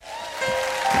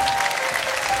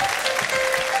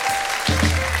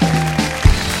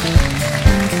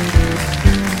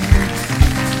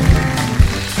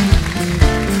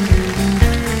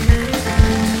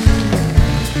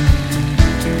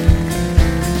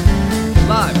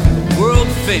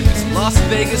famous Las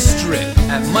Vegas Strip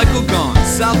at Michael Gaughan's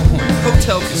South Point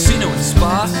Hotel, Casino and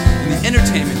Spa in the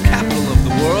entertainment capital of the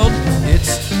world.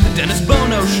 It's the Dennis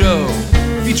Bono Show,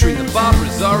 featuring the Bob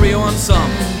Rosario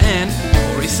Ensemble and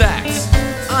Corrie Sachs.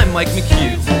 I'm Mike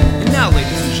McHugh, and now,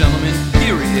 ladies and gentlemen,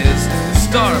 here he is, the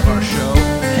star of our show.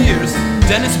 Here's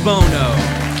Dennis Bono.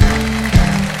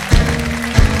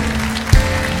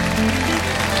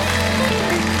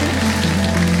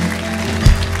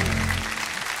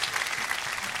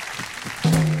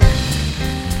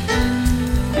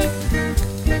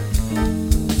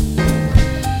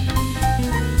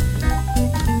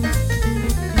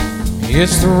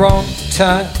 It's the wrong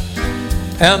time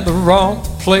and the wrong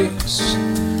place.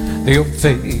 Your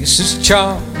face is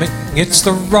charming, it's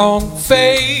the wrong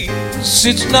face.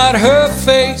 It's not her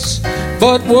face,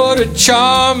 but what a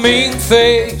charming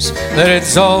face. That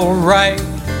it's alright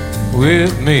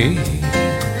with me.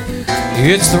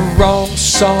 It's the wrong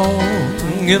song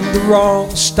in the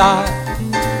wrong style.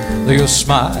 Your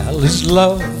smile is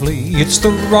lovely, it's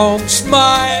the wrong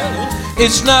smile.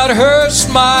 It's not her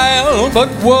smile, but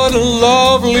what a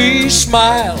lovely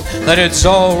smile. That it's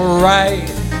alright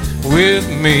with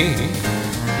me.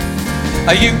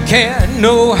 You can't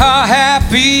know how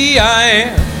happy I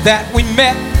am that we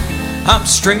met. I'm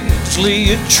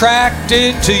strangely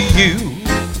attracted to you.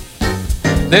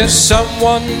 There's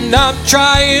someone I'm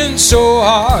trying so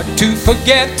hard to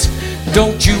forget.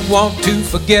 Don't you want to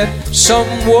forget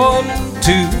someone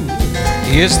too?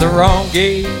 It's the wrong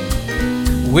game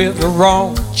with the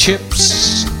wrong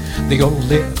chips. The old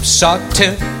lips are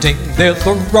tempting, they're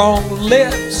the wrong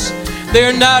lips.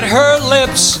 They're not her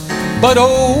lips, but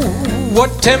oh,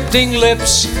 what tempting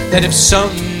lips. That if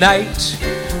some night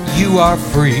you are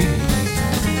free,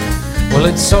 well,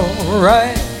 it's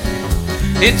alright,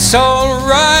 it's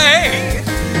alright,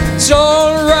 it's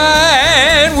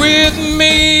alright with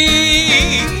me.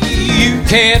 You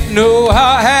can't know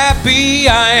how happy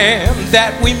I am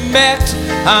that we met.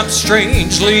 I'm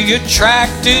strangely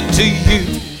attracted to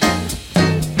you.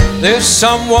 There's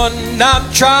someone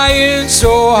I'm trying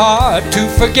so hard to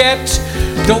forget.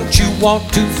 Don't you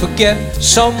want to forget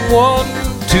someone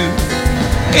too?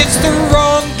 It's the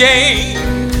wrong game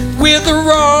with the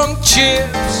wrong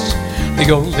chips.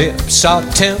 The old lips are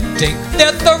tempting,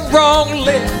 they're the wrong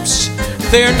lips.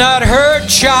 They're not her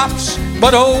chops,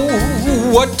 but oh,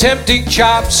 what tempting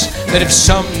chops. That if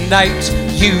some night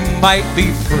you might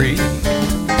be free,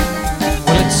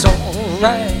 well, it's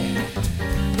alright,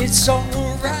 it's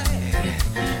alright,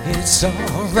 it's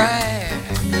alright,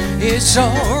 it's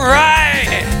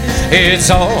alright,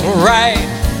 it's alright.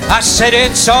 I said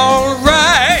it's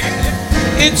alright,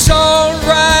 it's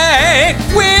alright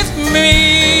with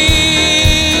me.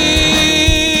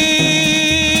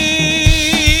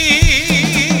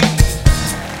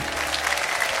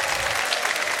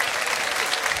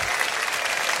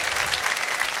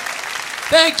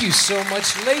 Thank you so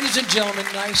much, ladies and gentlemen.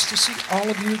 Nice to see all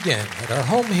of you again at our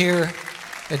home here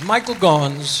at Michael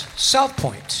Gaughan's South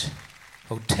Point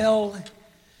Hotel,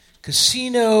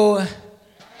 Casino,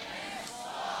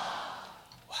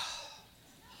 wow,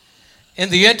 in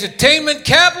the entertainment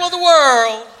capital of the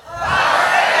world.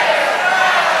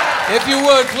 If you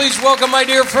would, please welcome my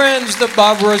dear friends, the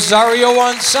Bob Rosario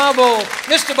Ensemble.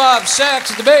 Mr. Bob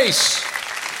Sachs at the bass.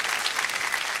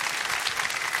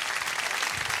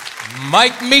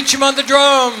 Mike Meacham on the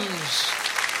drums.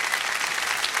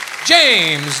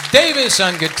 James Davis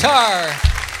on guitar.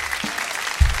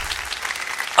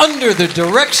 Under the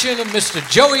direction of Mr.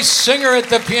 Joey Singer at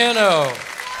the piano.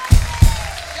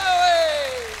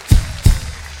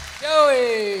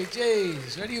 Joey,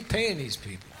 jeez, what are you paying these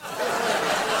people?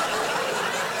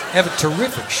 Have a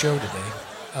terrific show today.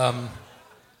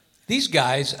 These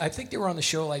guys, I think they were on the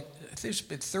show like, I think it's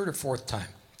the third or fourth time.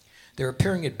 They're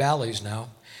appearing at ballets now.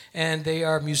 And they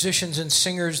are musicians and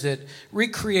singers that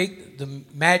recreate the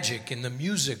magic and the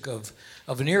music of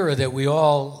an era that we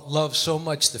all love so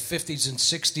much, the 50s and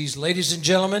 60s. Ladies and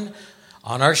gentlemen,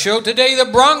 on our show today, the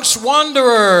Bronx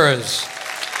Wanderers.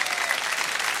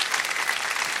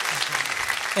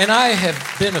 And I have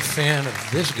been a fan of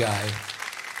this guy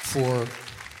for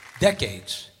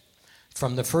decades.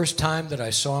 From the first time that I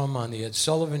saw him on the Ed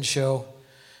Sullivan Show,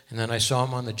 and then I saw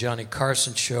him on the Johnny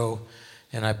Carson Show,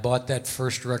 and I bought that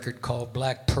first record called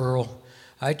Black Pearl.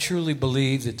 I truly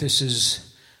believe that this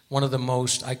is one of the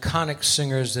most iconic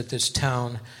singers that this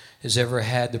town has ever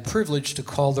had the privilege to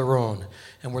call their own.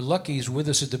 And we're lucky he's with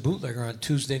us at the Bootlegger on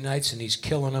Tuesday nights, and he's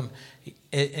killing them.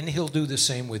 And he'll do the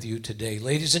same with you today.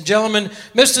 Ladies and gentlemen,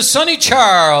 Mr. Sonny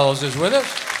Charles is with us.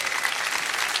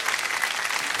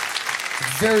 A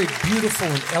very beautiful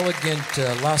and elegant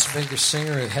Las Vegas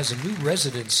singer. It has a new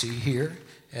residency here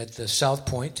at the South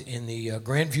Point in the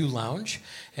Grandview Lounge.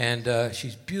 And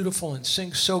she's beautiful and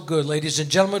sings so good. Ladies and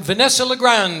gentlemen, Vanessa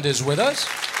LeGrand is with us.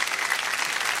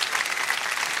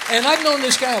 And I've known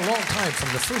this guy a long time,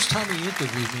 from the first time he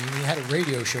interviewed me, and he had a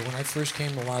radio show when I first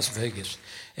came to Las Vegas.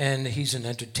 And he's an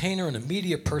entertainer and a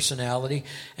media personality,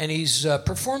 and he's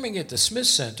performing at the Smith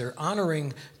Center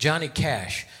honoring Johnny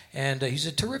Cash. And he's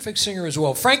a terrific singer as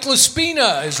well.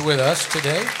 LaSpina is with us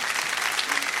today.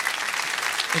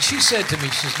 And she said to me,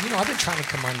 she says, I've been trying to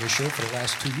come on your show for the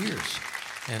last 2 years.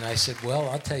 And I said, well,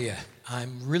 I'll tell you,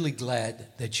 I'm really glad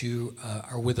that you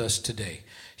are with us today.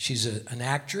 She's an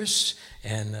actress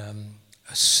and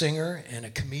a singer and a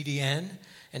comedian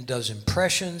and does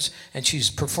impressions. And she's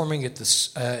performing at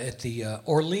the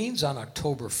Orleans on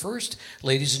October 1st.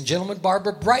 Ladies and gentlemen,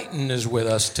 Barbara Brighton is with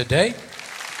us today.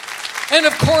 And,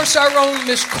 of course, our own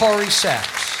Miss Corrie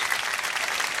Sachs.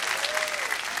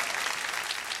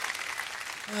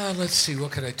 Let's see,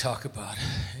 what could I talk about?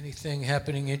 Anything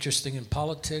happening interesting in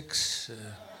politics?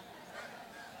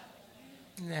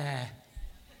 Nah.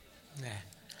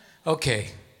 Okay,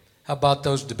 how about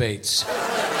those debates?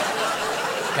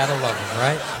 Gotta love them,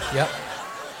 right? Yep.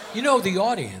 The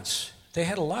audience, they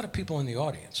had a lot of people in the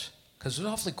audience, because it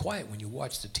was awfully quiet when you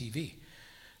watch the TV.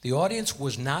 The audience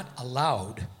was not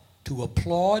allowed to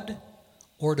applaud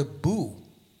or to boo.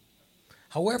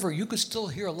 However, you could still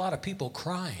hear a lot of people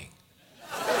crying.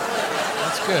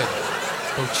 That's good,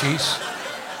 Cochise.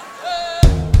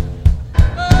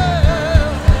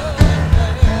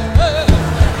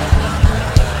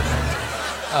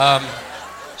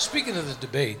 Speaking of the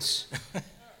debates,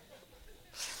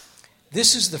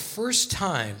 this is the first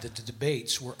time that the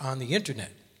debates were on the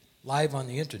internet, live on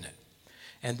the internet.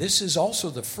 And this is also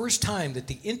the first time that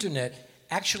the internet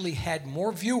actually had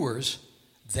more viewers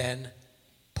than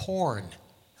porn.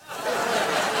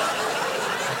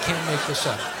 I can't make this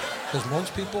up. Because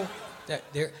most people,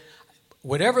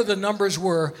 whatever the numbers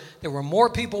were, there were more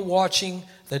people watching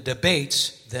the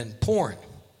debates than porn.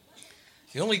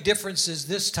 The only difference is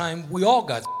this time we all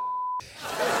got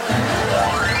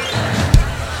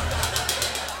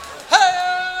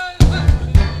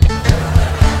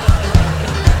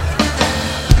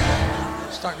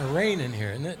starting to rain in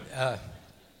here, isn't it?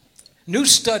 New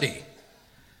study.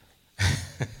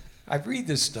 I read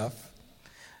this stuff.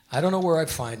 I don't know where I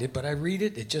find it, but I read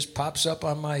it. It just pops up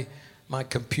on my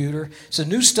computer. So a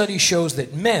new study shows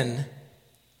that men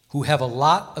who have a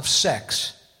lot of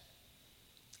sex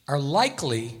are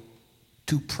likely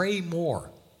to pray more.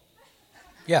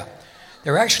 Yeah,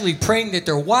 they're actually praying that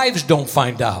their wives don't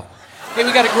find out. Hey,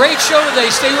 we got a great show today.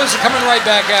 Stay with us. We're coming right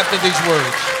back after these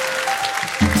words.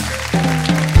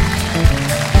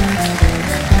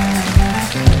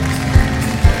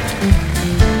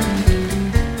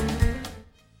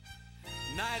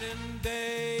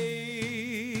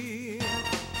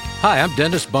 Hi, I'm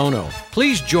Dennis Bono.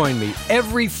 Please join me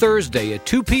every Thursday at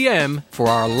 2 p.m. for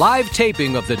our live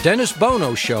taping of The Dennis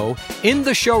Bono Show in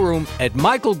the showroom at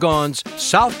Michael Gaughan's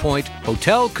South Point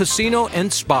Hotel, Casino,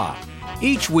 and Spa.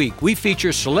 Each week, we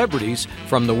feature celebrities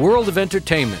from the world of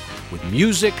entertainment with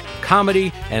music,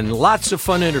 comedy, and lots of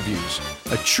fun interviews.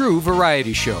 A true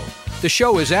variety show. The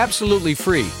show is absolutely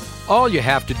free. All you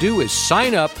have to do is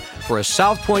sign up for a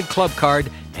South Point Club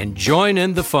card and join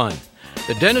in the fun.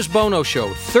 The Dennis Bono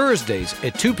Show, Thursdays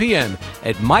at 2 p.m.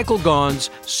 at Michael Gaughan's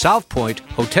South Point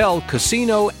Hotel,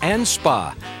 Casino, and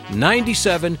Spa,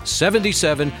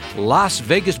 9777 Las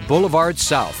Vegas Boulevard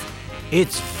South.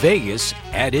 It's Vegas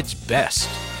at its best.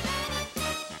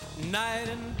 Night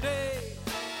and day,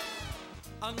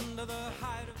 under the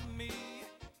height of me.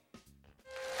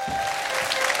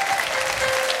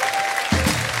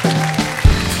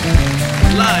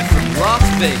 Live from Las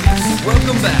Vegas,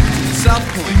 welcome back to the South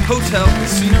Point Hotel,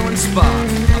 Casino, and Spa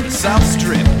on the South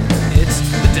Strip. It's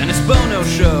the Dennis Bono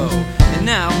Show. And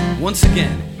now, once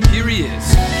again, here he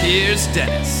is. Here's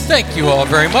Dennis. Thank you all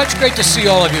very much. Great to see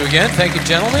all of you again. Thank you,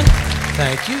 gentlemen.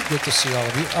 Thank you. Good to see all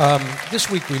of you. This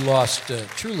week we lost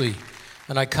truly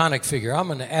an iconic figure.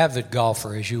 I'm an avid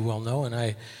golfer, as you well know,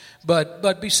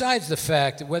 but besides the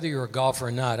fact that whether you're a golfer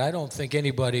or not, I don't think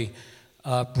anybody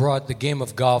brought the game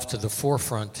of golf to the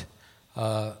forefront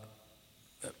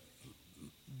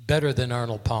better than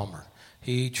Arnold Palmer.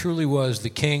 He truly was the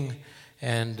king,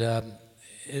 and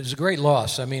it was a great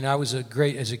loss. I mean, as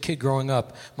a kid growing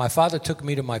up, my father took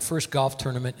me to my first golf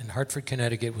tournament in Hartford,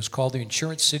 Connecticut. It was called the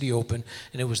Insurance City Open,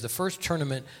 and it was the first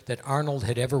tournament that Arnold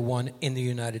had ever won in the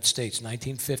United States,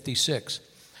 1956.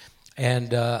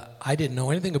 And I didn't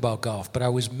know anything about golf, but I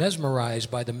was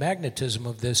mesmerized by the magnetism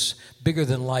of this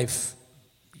bigger-than-life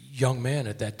young man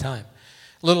at that time.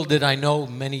 Little did I know,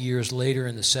 many years later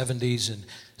in the 70s and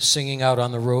singing out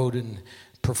on the road and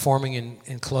performing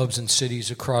in clubs and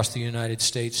cities across the United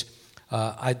States,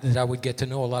 I would get to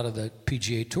know a lot of the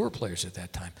PGA Tour players at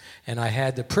that time. And I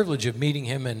had the privilege of meeting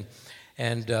him and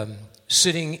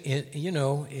sitting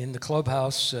in the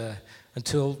clubhouse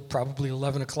until probably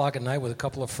 11 o'clock at night with a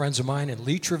couple of friends of mine, and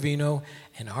Lee Trevino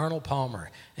and Arnold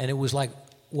Palmer. And it was like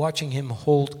watching him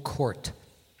hold court.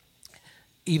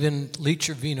 Even Lee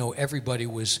Trevino, everybody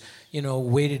was,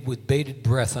 waited with bated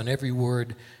breath on every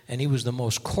word, and he was the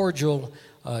most cordial,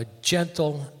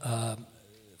 gentle,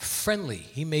 friendly.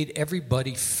 He made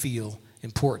everybody feel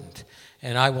important.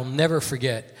 And I will never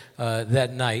forget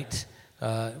that night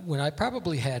when I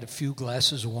probably had a few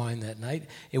glasses of wine that night.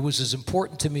 It was as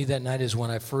important to me that night as when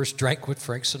I first drank with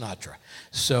Frank Sinatra.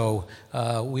 So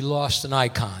we lost an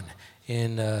icon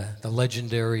in the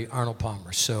legendary Arnold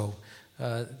Palmer. So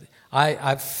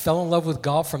I fell in love with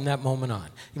golf from that moment on.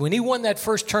 When he won that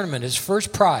first tournament, his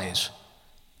first prize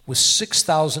was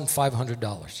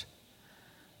 $6,500.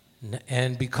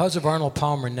 And because of Arnold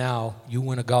Palmer now, you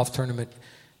win a golf tournament,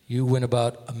 you win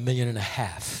about $1.5 million.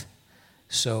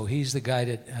 So he's the guy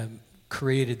that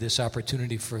created this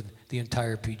opportunity for the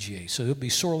entire PGA. So he'll be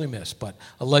sorely missed, but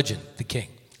a legend, the king.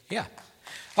 Yeah.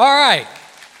 All right.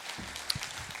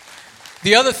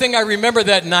 The other thing I remember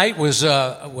that night was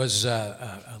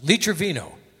Lee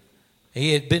Trevino.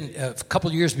 He had been, a couple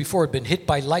of years before, had been hit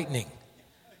by lightning.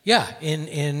 Yeah,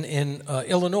 in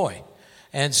Illinois.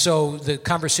 And so the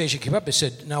conversation came up. I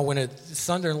said, now when it's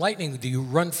thunder and lightning, do you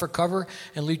run for cover?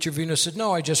 And Lee Trevino said,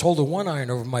 no, I just hold a 1-iron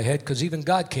over my head because even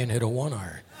God can't hit a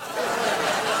 1-iron.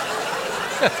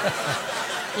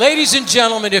 Ladies and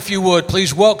gentlemen, if you would,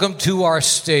 please welcome to our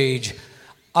stage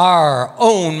our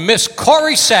own Miss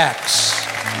Corrie Sachs.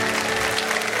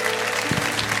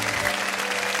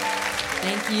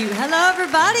 Thank you. Hello,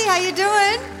 everybody. How you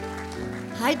doing?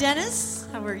 Hi, Dennis.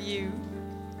 How are you,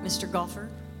 Mr. Golfer?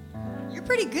 You're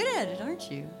pretty good at it,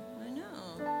 aren't you? I know.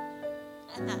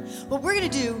 Well, we're going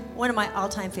to do one of my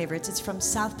all-time favorites. It's from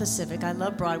South Pacific. I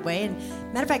love Broadway. And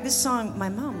matter of fact, this song, my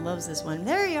mom loves this one.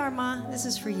 There you are, Ma. This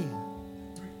is for you.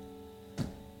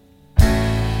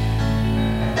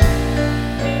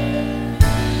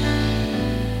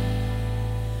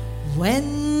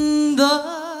 When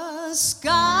the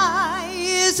sky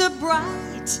is a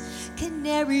bright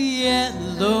canary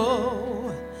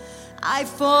yellow, I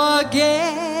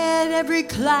forget every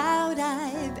cloud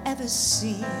I've ever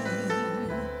seen.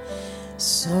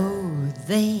 So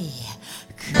they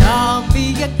call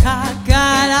me a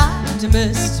cockeyed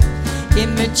optimist,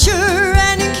 immature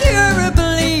and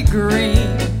incurably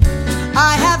green.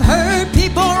 I have heard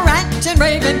people rant and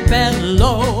rave and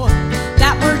bellow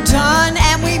that we're done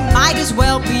and we might as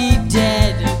well be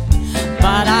dead.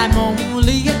 But I'm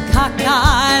only a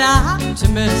cockeyed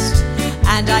optimist,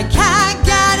 and I can't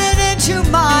get it into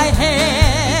my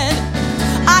head.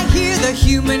 I hear the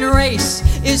human race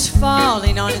is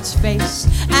falling on its face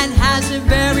and hasn't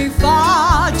very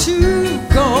far to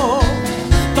go.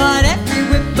 But every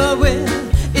whippoorwill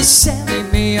is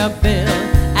selling me a bill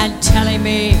and telling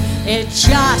me it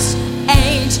just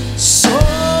ain't so.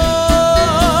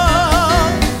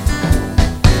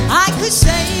 I could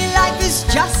say life is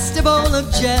just a bowl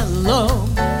of Jell-O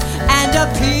and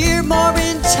appear more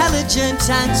intelligent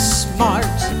and smart,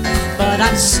 but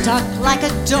I'm stuck like a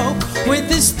dope with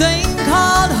this thing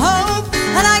called hope,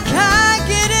 and I can't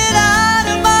get it out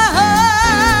of my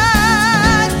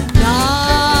heart.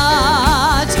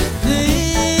 Not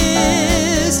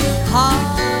this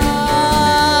heart.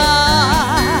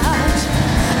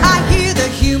 I hear the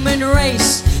human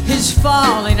race is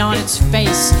falling on its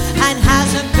face and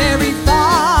hasn't very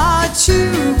far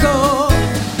to go.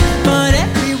 But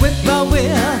every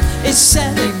whippoorwill is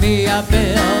selling me a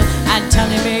bill and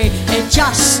telling me it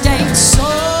just ain't so.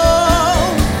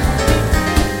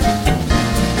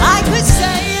 I could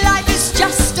say life is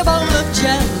just a bowl of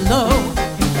Jell-O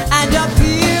and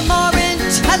appear more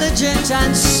intelligent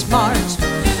and smart,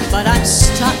 but I'm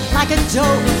stuck like a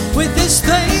dope with this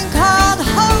thing called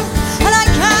hope, and I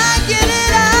can't get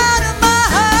it out of my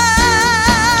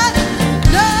heart.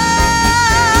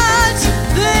 Not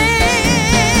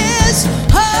this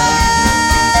heart.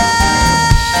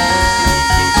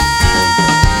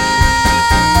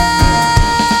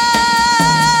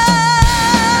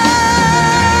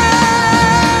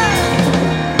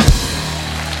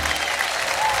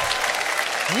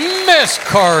 Miss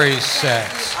Corrie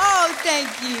Sachs. Oh, thank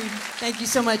you. Thank you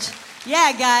so much.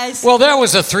 Yeah, guys. Well, that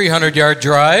was a 300-yard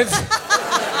drive. All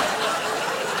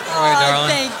right, darling.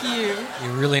 Thank you.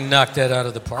 You really knocked that out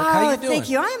of the park. How you doing? Thank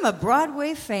you. I am a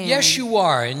Broadway fan. Yes, you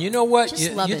are. And you know what?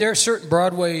 Just love it. There are certain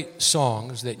Broadway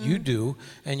songs that you do,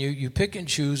 and you pick and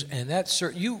choose, and that's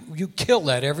you kill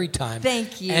that every time.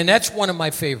 Thank you. And that's one of my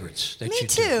favorites that Me you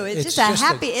too. do. It's a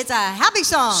happy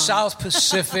song. South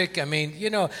Pacific. I mean,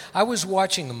 I was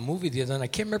watching a movie the other night. I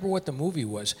can't remember what the movie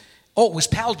was. Oh, it was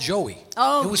Pal Joey.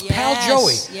 Oh, it was yes, Pal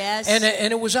Joey. Yes. And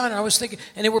it was on. I was thinking,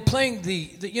 and they were playing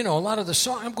a lot of the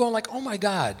song. I'm going like, oh my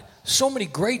God, so many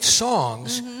great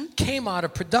songs came out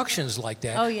of productions like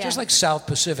that. Oh, yeah. Just like South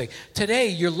Pacific. Today,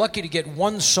 you're lucky to get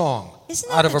one song Isn't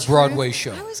that out of the a Broadway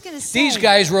truth? show. I was going to say. These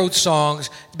guys wrote songs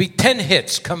to be 10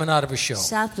 hits coming out of a show.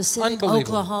 South Pacific,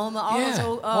 Unbelievable.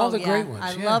 Oklahoma, all the great ones.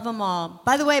 I love them all.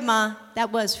 By the way, Ma,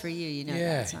 that was for you. You know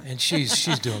that song. And she's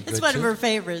doing good. It's one too. of her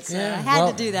favorites. Yeah, I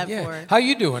had to do that for her. How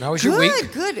you doing? How was your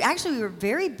week? Good. Actually, we were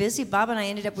very busy. Bob and I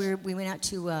ended up. We went out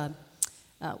to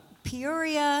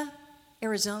Peoria,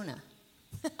 Arizona.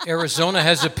 Arizona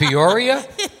has a Peoria?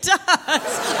 It does.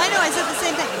 I know. I said the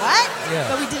same thing. What? Yeah.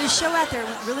 But we did a show out there. It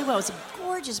went really well. It's a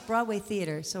gorgeous Broadway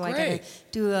theater. So I got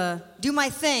to do my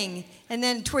thing. And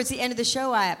then towards the end of the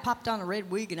show, I popped on a red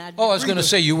wig and I. Oh, I was going to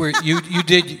say you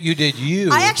did you.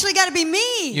 I actually got to be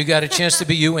me. You got a chance to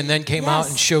be you, and then came out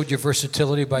and showed your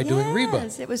versatility by doing Reba.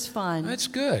 Yes, it was fun. That's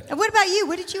good. And what about you?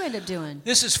 What did you end up doing?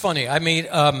 This is funny. I mean,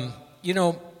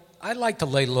 I like to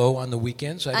lay low on the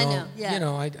weekends. I know.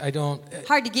 Yeah. I don't.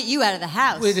 Hard to get you out of the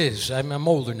house. It is. I'm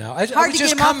older now. Hard I was to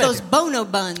just get him off commenting. those Bono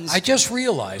buns. I just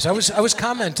realized. I was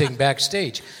commenting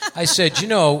backstage. I said,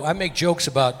 I make jokes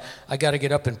about I got to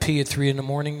get up and pee at 3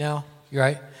 a.m. now.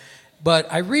 Right?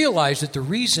 But I realized that the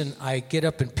reason I get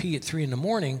up and pee at 3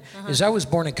 a.m. is I was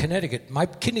born in Connecticut. My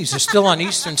kidneys are still on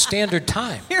Eastern Standard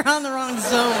Time. You're on the wrong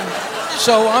zone.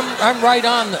 So I'm right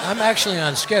on. I'm actually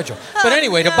on schedule. But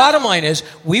anyway, the bottom line is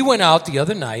we went out the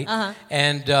other night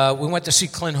and we went to see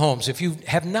Clint Holmes. If you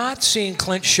have not seen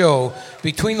Clint's show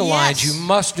Between the Lines, you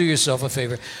must do yourself a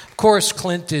favor. Of course,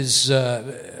 Clint is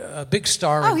a big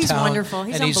star in town. Oh, he's wonderful.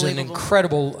 He's and he's an unbelievable.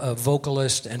 incredible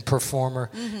vocalist and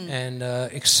performer and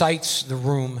excites the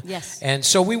room. Yes. And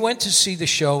so we went to see the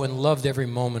show and loved every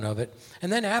moment of it.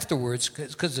 And then afterwards,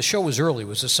 because the show was early, it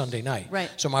was a Sunday night.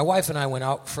 Right. So my wife and I went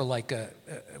out for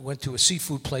went to a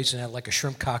seafood place and had like a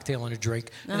shrimp cocktail and a drink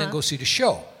and then go see the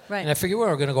show. Right. And I figured, well,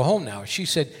 we're going to go home now. She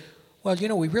said, well,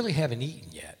 we really haven't eaten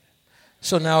yet.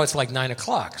 So now it's like 9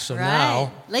 o'clock. So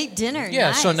now... Late dinner. Yeah,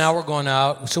 nice. so now we're going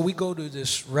out. So we go to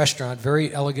this restaurant,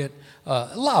 very elegant,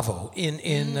 Lavo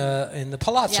in the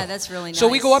Palazzo. Yeah, that's really nice. So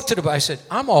we go up to the bar. I said,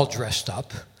 I'm all dressed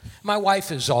up. My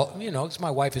wife is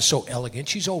my wife is so elegant.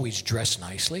 She's always dressed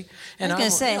nicely. And I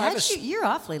was going to say, you're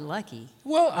awfully lucky.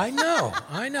 Well, I know.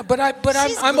 But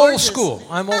She's I'm old gorgeous. school.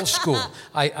 I'm old school.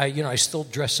 I still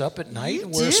dress up at night You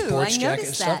and wear a do. sports I jacket and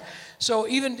noticed stuff. that. So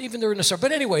even during the summer.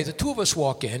 But anyway, the two of us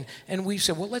walk in and we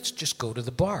said, well, let's just go to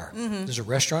the bar. There's a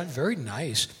restaurant, very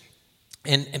nice.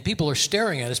 And people are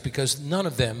staring at us because none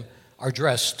of them are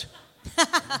dressed.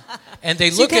 And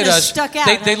they look at us.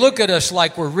 They look at us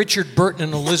like we're Richard Burton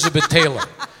and Elizabeth Taylor.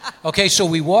 Okay, so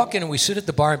we walk in and we sit at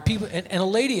the bar, and people and a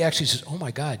lady actually says, "Oh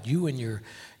my God, you and your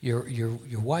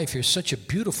wife, you're such a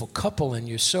beautiful couple, and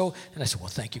you're so." And I said, "Well,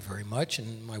 thank you very much."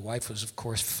 And my wife was, of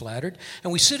course, flattered.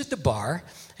 And we sit at the bar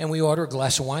and we order a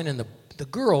glass of wine, and the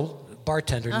girl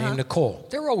bartender named Nicole.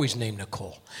 They're always named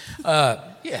Nicole.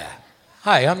 Yeah.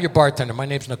 Hi, I'm your bartender. My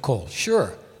name's Nicole.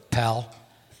 Sure, pal.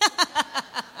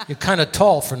 You're kind of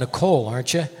tall for Nicole,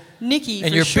 aren't you? Nikki,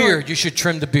 and for your short. beard, you should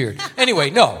trim the beard.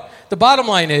 Anyway, no. The bottom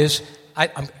line is,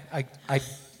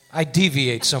 I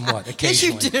deviate somewhat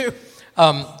occasionally. Yes, you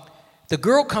do. The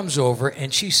girl comes over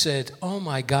and she said, "Oh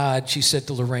my God," she said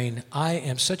to Lorraine, "I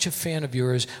am such a fan of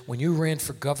yours. When you ran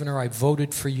for governor, I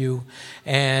voted for you.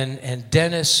 And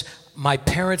Dennis, my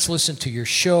parents listened to your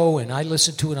show, and I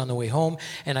listened to it on the way home.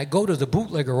 And I go to the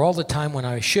bootlegger all the time when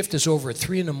our shift is over at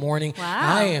 3 a.m. Wow.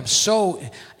 I am so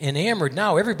enamored.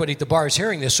 Now everybody at the bar is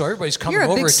hearing this, so everybody's coming over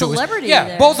to us. You're a big celebrity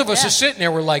there. Both of us are sitting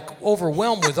there. We're like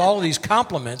overwhelmed with all of these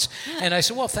compliments. And I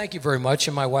said, "Well, thank you very much."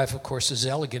 And my wife, of course, is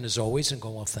elegant as always and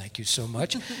going, "Well, thank you so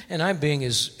much." And I'm being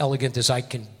as elegant as I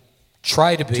can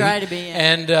try to be.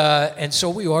 Yeah. And so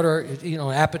we order,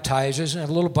 appetizers and have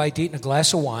a little bite to eat and a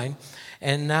glass of wine.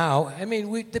 And now,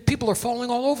 the people are falling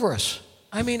all over us.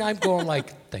 I'm going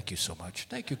like, "Thank you so much.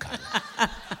 Thank you kindly.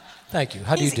 Thank you.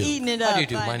 How do you do? Eating it How up, do you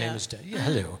do? I My know. name is Dan. Yeah,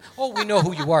 hello. Oh, we know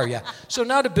who you are, yeah." So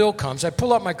now the bill comes. I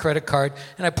pull out my credit card,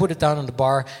 and I put it down on the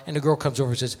bar, and the girl comes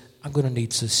over and says, "I'm going to need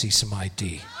to see some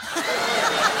ID."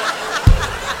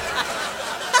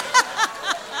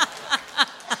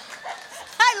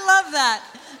 I love that.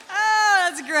 Oh,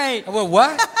 that's great. I went,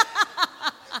 "What?"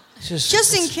 She says,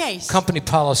 Just in case. Company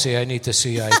policy, I need to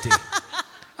see ID.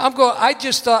 I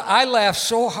just thought, I laughed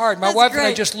so hard. My wife and I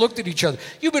great. just looked at each other.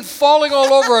 You've been falling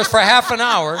all over us for half an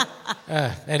hour.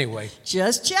 Anyway.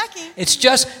 Just checking. It's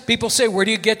just, people say, where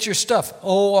do you get your stuff?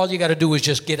 Oh, all you got to do is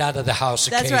just get out of the house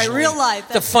occasionally. That's right, real life.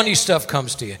 The funny stuff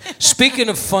comes to you. Speaking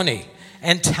of funny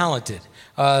and talented,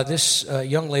 this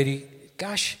young lady,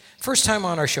 gosh, first time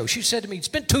on our show, she said to me, it's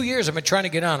been 2 years I've been trying to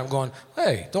get on. I'm going,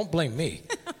 hey, don't blame me.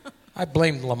 I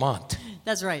blame Lamont.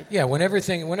 That's right. Yeah, whenever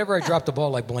I drop the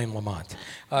ball, I blame Lamont.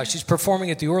 She's performing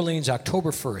at the Orleans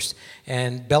October 1st,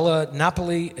 and Bella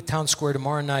Napoli at Town Square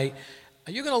tomorrow night.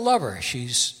 You're going to love her. She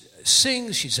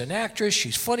sings, she's an actress,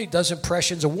 she's funny, does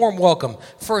impressions. A warm welcome,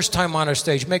 first time on our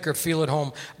stage. Make her feel at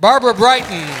home. Barbara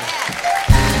Brighton.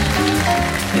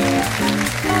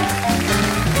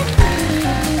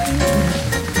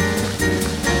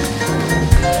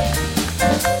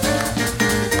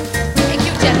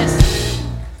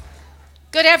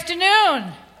 Good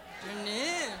afternoon.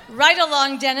 Right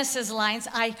along Dennis's lines,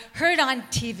 I heard on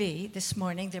TV this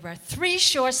morning there are 3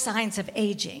 sure signs of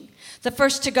aging. The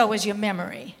first to go is your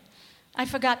memory. I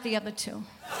forgot the other 2. Are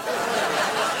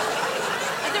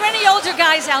there any older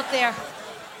guys out there?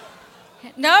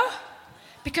 No?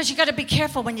 Because you got to be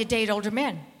careful when you date older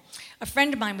men. A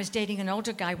friend of mine was dating an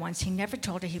older guy once. He never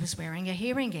told her he was wearing a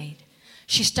hearing aid.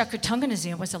 She stuck her tongue in his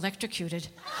ear and was electrocuted.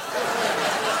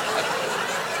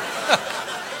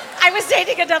 I was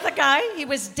dating another guy. He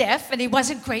was deaf and he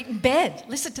wasn't great in bed.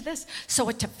 Listen to this. So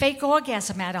to fake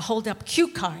orgasm, I had to hold up cue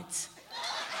cards.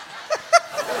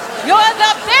 You're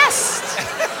the best!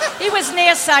 He was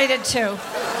nearsighted too.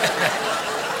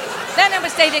 Then I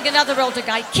was dating another older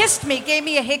guy. Kissed me, gave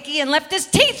me a hickey, and left his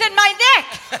teeth in my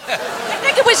neck. I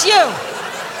think it was you.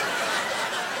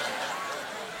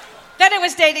 Then I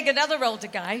was dating another older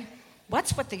guy.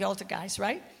 What's with the older guys,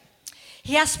 right?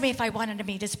 He asked me if I wanted to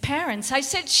meet his parents. I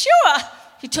said, sure.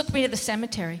 He took me to the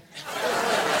cemetery.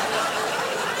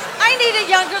 I need a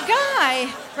younger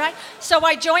guy, right? So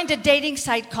I joined a dating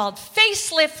site called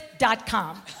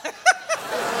facelift.com.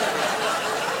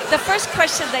 The first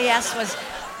question they asked was,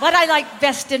 what I like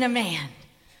best in a man?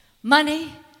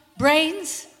 Money,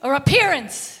 brains, or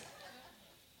appearance?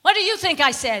 What do you think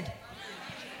I said?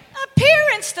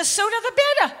 Appearance, the sooner the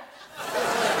better.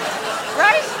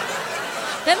 Right?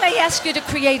 Then they ask you to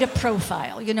create a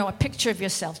profile, a picture of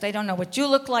yourself. They don't know what you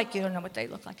look like. You don't know what they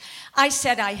look like. I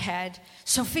said I had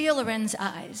Sophia Loren's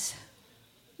eyes.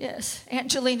 Yes,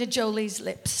 Angelina Jolie's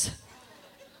lips.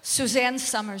 Suzanne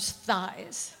Summers'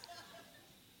 thighs.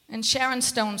 And Sharon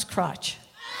Stone's crotch.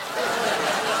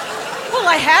 Well,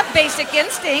 I have basic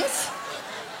instincts.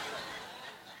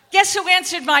 Guess who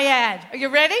answered my ad? Are you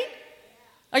ready?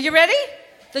 Are you ready?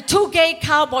 The 2 gay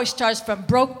cowboy stars from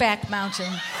Brokeback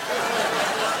Mountain.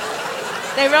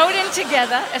 They rode in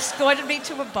together, escorted me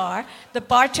to a bar. The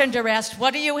bartender asked,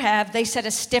 what do you have? They said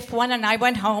a stiff one, and I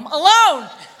went home alone.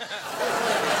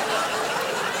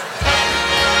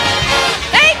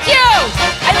 Thank you!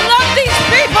 I love these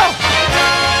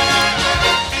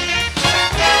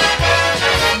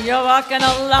people! You're walking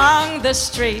along the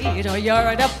street, or you're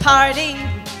at a party,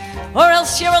 or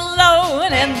else you're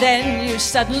alone, and then you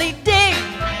suddenly dig.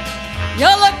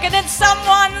 You're looking in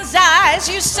someone's eyes,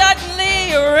 you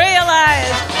suddenly realize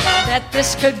that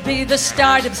this could be the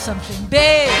start of something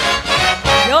big.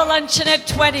 You're lunching at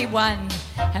 21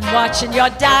 and watching your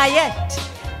diet,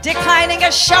 declining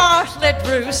a Charlotte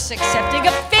Russe, accepting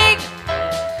a fig.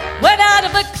 When out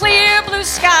of a clear blue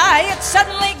sky, it's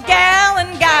suddenly gal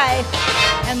and guy,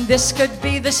 and this could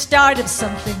be the start of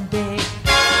something big.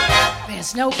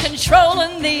 There's no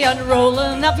controlling the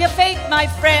unrolling of your fate, my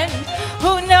friend.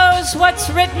 Who knows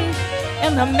what's written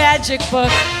in the magic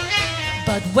book?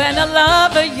 But when a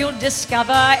lover you'll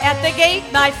discover at the gate,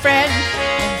 my friend,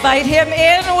 invite him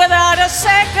in without a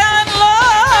second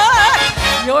look.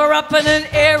 You're up in an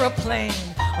aeroplane,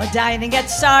 or dining at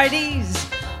Sardi's,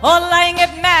 or lying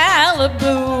at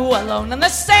Malibu, alone on the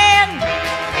sand.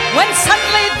 When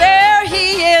suddenly there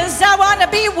he is, I want to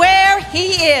be where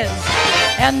he is.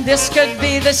 And this could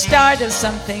be the start of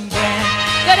something grand.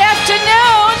 Good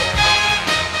afternoon.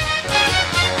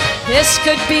 This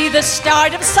could be the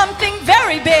start of something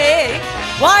very big.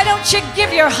 Why don't you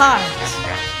give your heart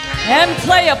and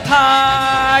play a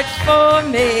part for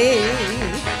me?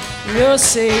 You'll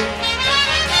see.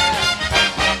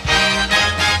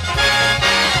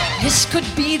 This could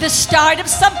be the start of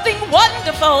something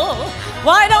wonderful.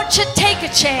 Why don't you take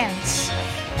a chance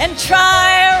and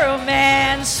try a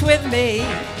romance with me?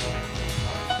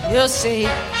 You'll see.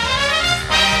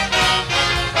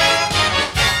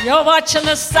 You're watching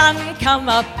the sun come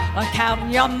up, or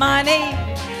counting your money,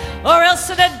 or else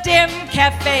at a dim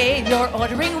cafe you're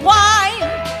ordering wine.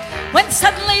 when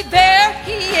suddenly there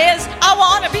he is. I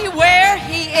want to be where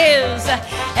he is.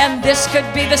 And this could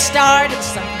be the start of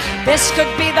something. This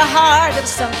could be the heart of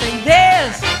something.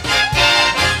 This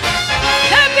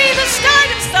could be the start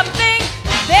of something.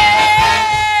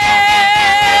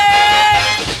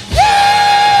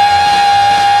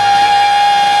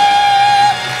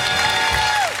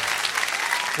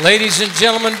 Ladies and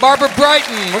gentlemen, Barbara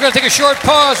Brighton. We're going to take a short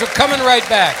pause. We're coming right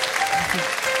back.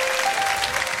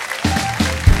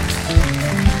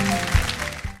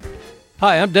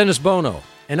 Hi, I'm Dennis Bono,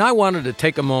 and I wanted to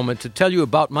take a moment to tell you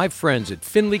about my friends at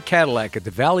Findlay Cadillac at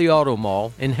the Valley Auto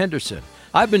Mall in Henderson.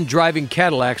 I've been driving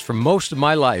Cadillacs for most of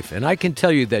my life, and I can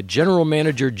tell you that General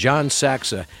Manager John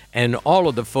Sachs and all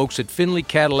of the folks at Findlay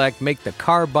Cadillac make the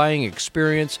car buying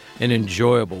experience an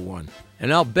enjoyable one.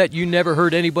 And I'll bet you never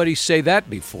heard anybody say that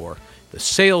before. The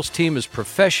sales team is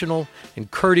professional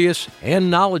and courteous and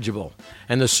knowledgeable,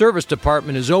 and the service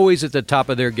department is always at the top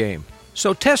of their game.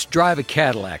 So test drive a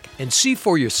Cadillac and see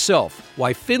for yourself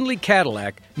why Findlay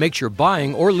Cadillac makes your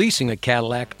buying or leasing a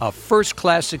Cadillac a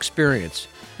first-class experience.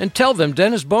 And tell them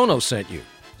Dennis Bono sent you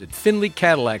at Findlay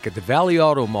Cadillac at the Valley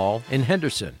Auto Mall in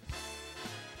Henderson.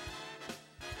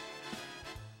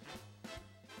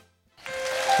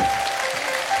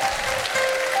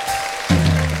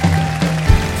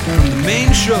 From the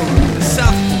main showroom of the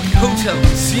South Point Hotel,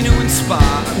 Casino and Spa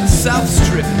on the South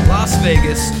Strip in Las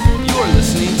Vegas, you're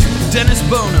listening to The Dennis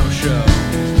Bono Show.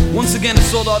 Once again, a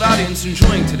sold-out audience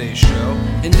enjoying today's show.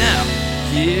 And now,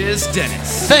 here's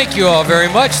Dennis. Thank you all very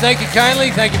much. Thank you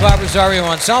kindly. Thank you, Bob Rosario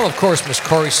Ensemble. Of course, Miss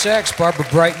Corrie, Sachs, Barbara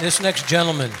Brighton. This next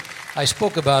gentleman, I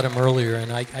spoke about him earlier,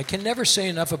 and I can never say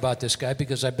enough about this guy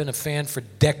because I've been a fan for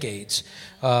decades.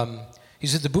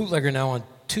 He's at the Bootlegger now on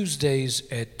Tuesdays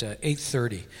at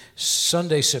 8:30.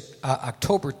 Sunday,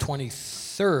 October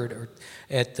 23rd,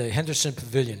 at the Henderson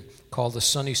Pavilion, called The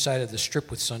Sunny Side of the Strip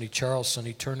with Sonny Charles,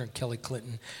 Sonny Turner, and Kelly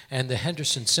Clinton, and the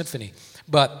Henderson Symphony.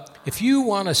 But if you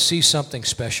want to see something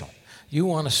special, you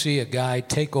want to see a guy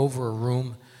take over a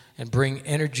room and bring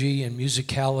energy and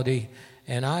musicality,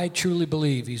 and I truly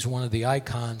believe he's one of the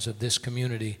icons of this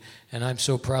community, and I'm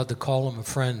so proud to call him a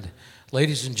friend.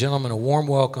 Ladies and gentlemen, a warm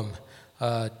welcome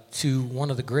to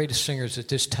one of the greatest singers that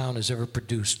this town has ever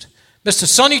produced, Mr.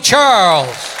 Sonny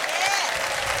Charles.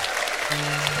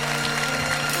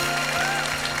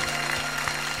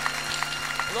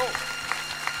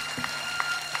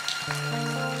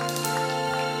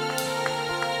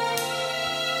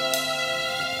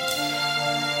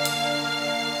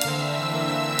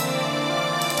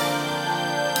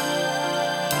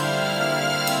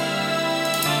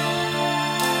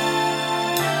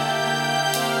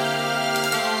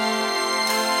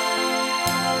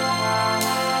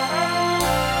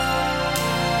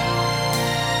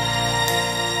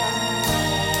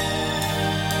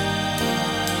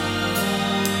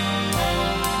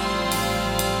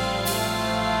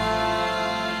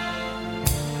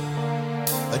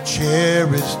 A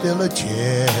chair is still a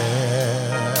chair,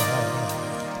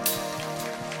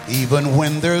 even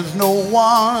when there's no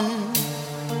one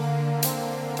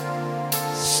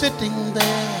sitting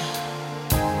there.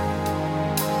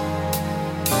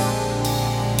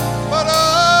 But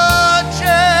a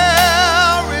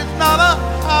chair is not a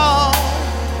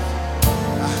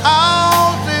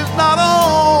house is not a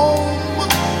home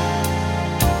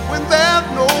when there's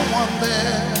no one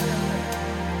there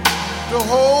to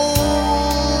hold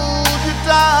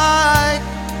tight,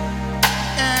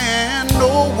 and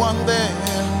no one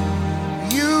there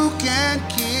you can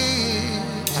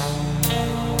kiss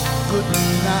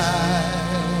goodnight.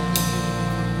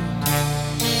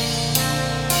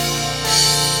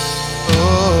 A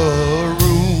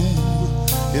room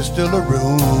is still a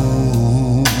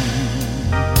room,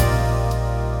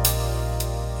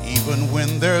 even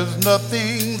when there's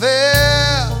nothing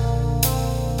there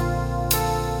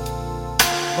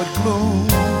but gloom.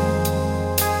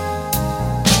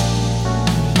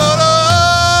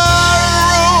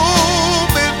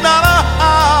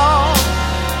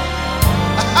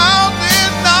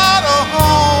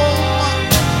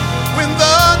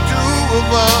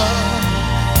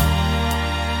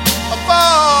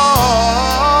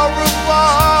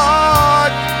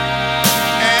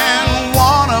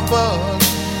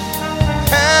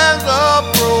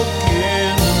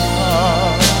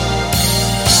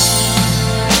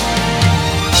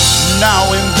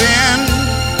 Now and then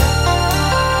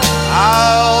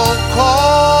I'll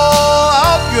call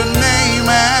out your name,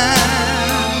 and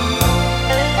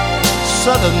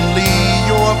suddenly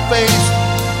your face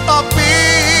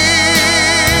appears.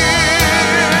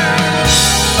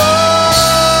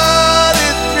 But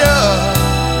it's just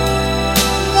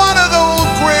one of those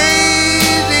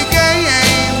crazy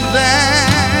games,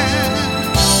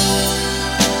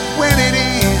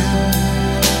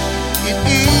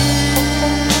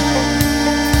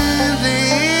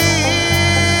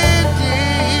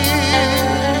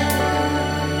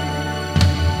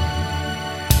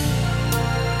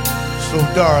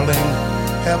 darling,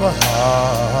 have a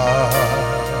heart.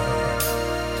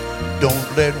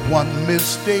 Don't let one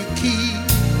mistake keep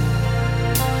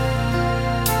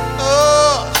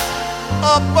us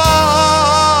apart.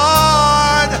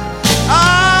 I'm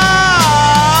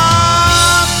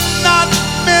not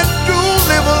meant to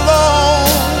live alone.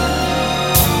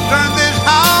 Turn this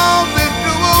house into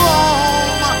a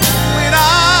home. When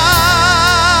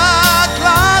I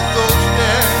climb those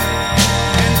stairs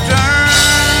and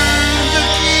turn the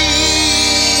key,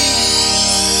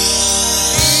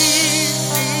 please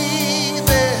be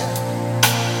there.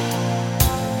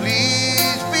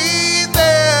 Please be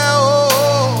there.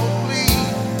 Oh,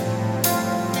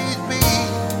 please be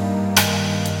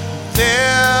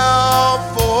there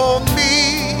for me,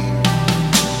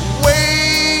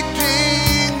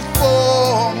 waiting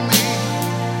for me,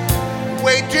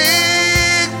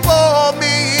 waiting for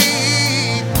me.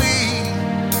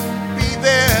 Please be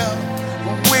there,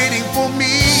 waiting for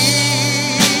me.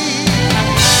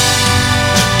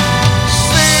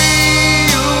 Say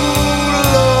you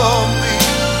love me.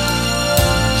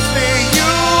 Say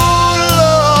you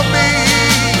love me.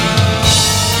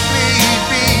 Please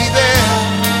be there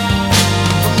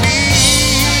for me.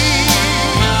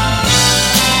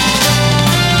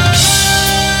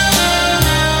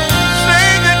 Say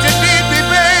that you need me,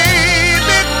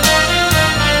 baby.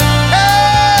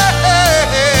 Hey,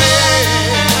 be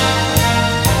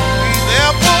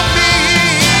there for me.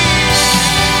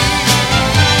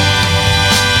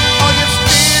 Are you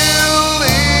still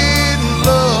in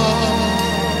love?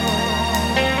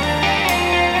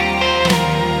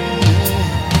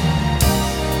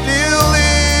 Still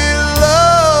in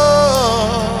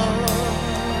love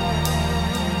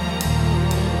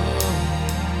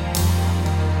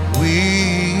with me?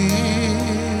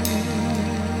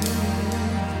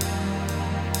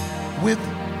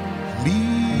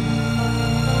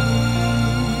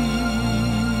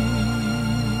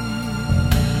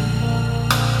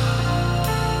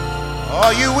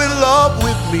 Are you in love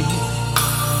with me?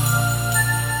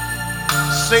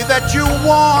 Say that you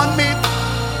want me.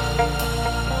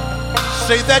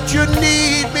 Say that you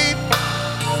need me.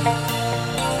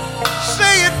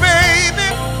 Say it, baby.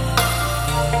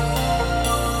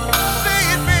 Say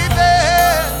it, baby.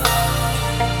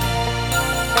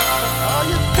 Are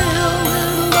you still in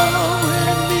love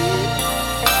with me?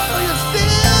 Are you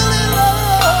still in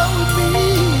love with me?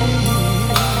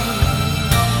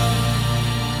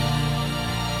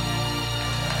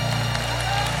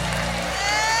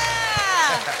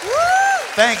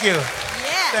 Thank you.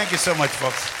 Yeah. Thank you so much,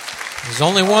 folks. There's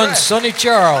only one, Sonny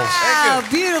Charles. Wow,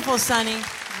 beautiful, Sonny.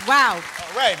 Wow.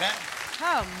 All right, man.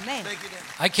 Oh, man. Thank you, Dan.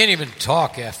 I can't even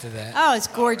talk after that. Oh, it's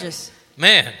gorgeous.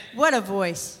 Man, What a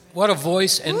voice. what a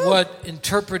voice and what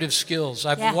interpretive skills.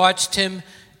 I've Yeah. watched him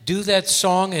do that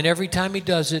song, and every time he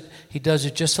does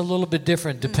it just a little bit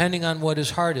different, depending on what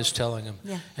his heart is telling him.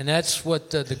 Yeah. And that's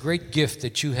what the great gift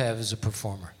that you have as a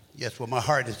performer. Yes, well, my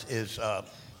heart is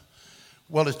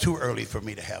well, it's too early for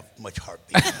me to have much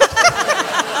heartbeat.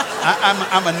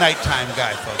 I'm a nighttime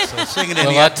guy, folks, so singing in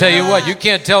Well, the I'll tell you what, you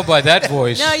can't tell by that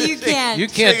voice. No, you can't. You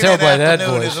can't Singing tell in the by that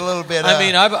afternoon voice. is a little bit, I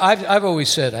mean, I've always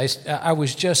said I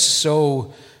was just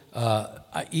so.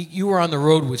 You were on the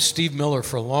road with Steve Miller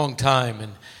for a long time,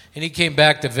 and he came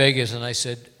back to Vegas, and I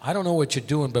said, I don't know what you're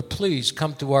doing, but please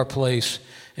come to our place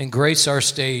and grace our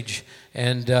stage.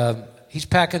 And he's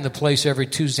packing the place every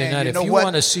Tuesday And night. you If know you what?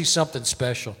 want to see something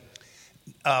special,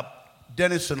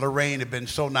 Dennis and Lorraine have been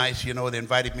so nice. You know, they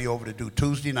invited me over to do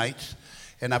Tuesday nights,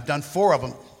 and I've done 4 of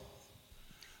them.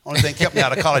 Only thing kept me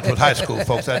out of college was high school,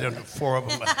 folks. I done 4 of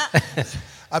them.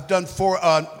 I've done 4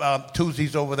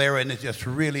 Tuesdays over there, and it's just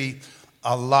really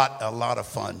a lot of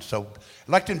fun. So I'd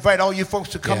like to invite all you folks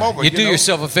to come over. You do know?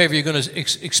 yourself a favor. You're going to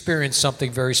experience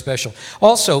something very special.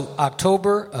 Also,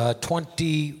 October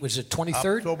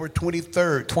 23rd? October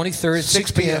 23rd. 23rd,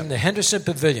 6 p.m., the Henderson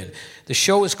Pavilion. The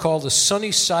show is called The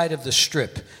Sunny Side of the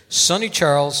Strip. Sonny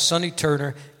Charles, Sonny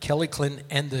Turner, Kelly Clinton,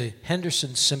 and the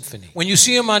Henderson Symphony. When you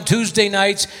see him on Tuesday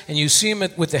nights and you see him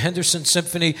with the Henderson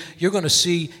Symphony, you're going to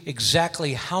see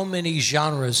exactly how many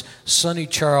genres Sonny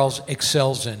Charles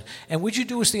excels in. And would you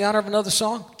do us the honor of another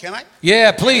song? Can I?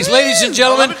 Yeah, please. Ladies and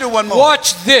gentlemen, I'd love to do one more.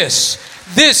 watch this.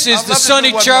 This is I'd the love to do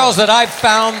Sonny one Charles more. that I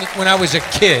found when I was a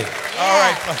kid. All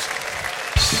right, folks.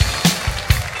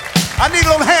 I need a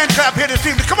little hand clap here this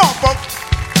evening. Come on, folks.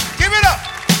 Give it up.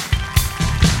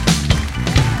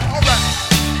 All right.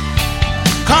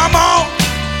 Come on.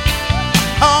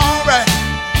 All right.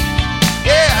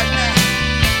 Yeah, now.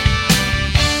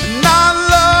 Now,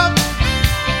 love.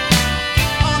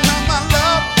 Oh, no, my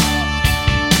love.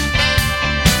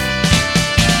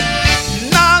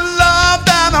 Now, love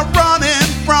that I'm running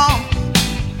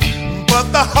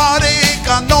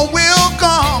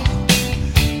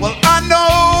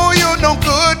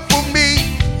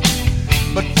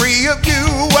but free of you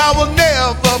I will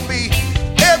never be.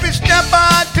 Every step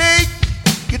I take,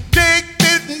 you take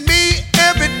with me.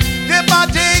 Every step I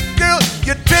take, girl,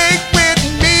 you take with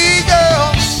me,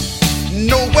 girl.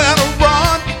 Nowhere to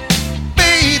run,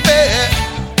 baby,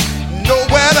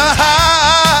 nowhere to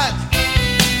hide.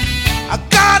 I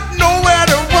got nowhere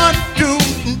to run to,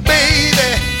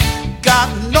 baby, got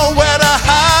nowhere to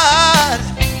hide.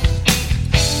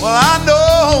 Well, I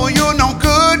know you're no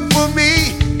good for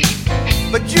me,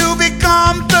 but you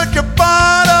become such a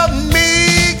part of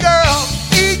me, girl.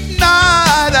 Each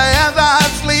night as I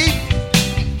sleep,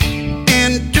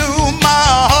 into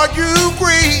my heart you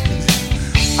breathe.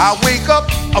 I wake up,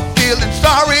 I'm feeling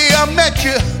sorry I met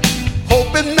you,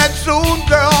 hoping that soon,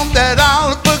 girl, that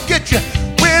I'll forget you.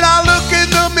 When I look in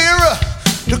the mirror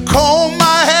to comb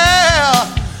my hair,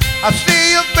 I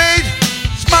see your face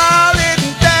smiling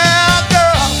there,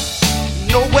 girl.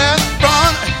 Nowhere to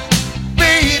run,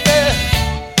 baby,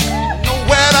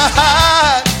 nowhere to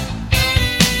hide.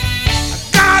 I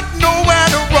got nowhere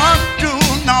to run to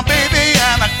now, baby,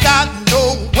 and I got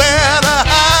nowhere to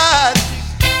hide.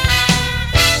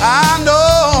 I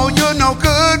know you're no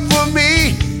good for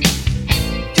me.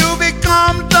 You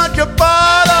become such a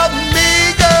part of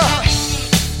me, girl.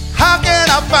 How can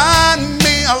I find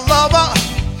me a lover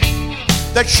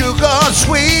that's sugar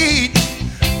sweet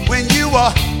when you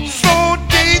are so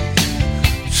deep,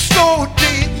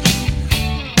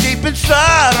 deep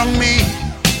inside of me?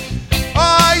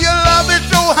 Oh, your love is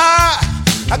so high,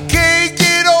 I can't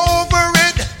get over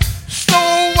it. So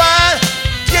wide,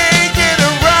 can't get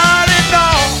around it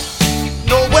now.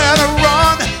 Nowhere to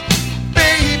run,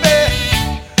 baby,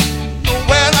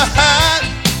 nowhere to hide.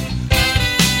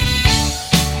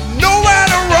 Nowhere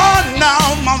to run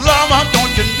now, my lover,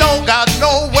 don't you know, got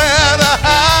nowhere to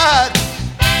hide.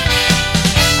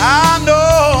 I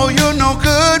know you're no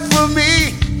good for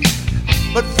me,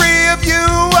 but free of you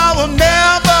I will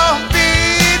never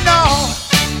be, no.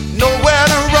 Nowhere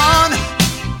to run,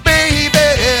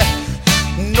 baby,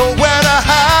 nowhere to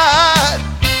hide.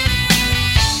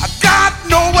 I got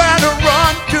nowhere to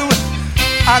run to,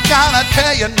 I gotta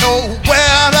tell you,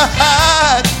 nowhere to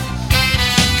hide.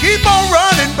 Keep on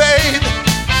running, baby,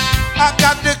 I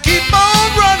got to keep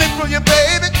on running from you,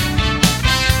 baby.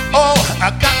 Oh, I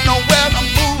got nowhere to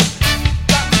move.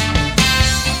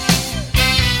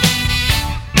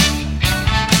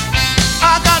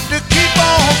 I got to keep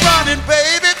on running,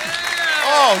 baby.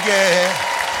 Oh, yeah.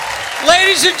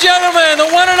 Ladies and gentlemen, the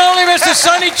one and only Mr.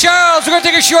 Sonny Charles. We're going to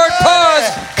take a short pause.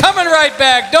 Coming right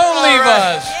back. Don't leave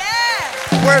us.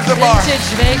 Yeah. Where's the bar? Vintage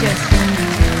Vegas.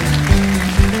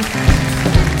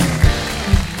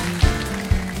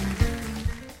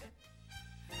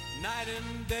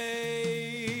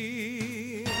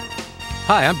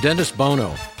 Hi, I'm Dennis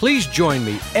Bono. Please join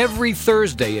me every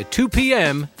Thursday at 2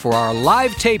 p.m. for our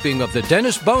live taping of The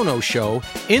Dennis Bono Show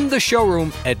in the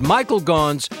showroom at Michael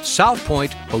Gaughan's South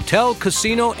Point Hotel,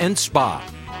 Casino, and Spa.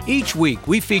 Each week,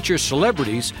 we feature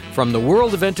celebrities from the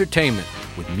world of entertainment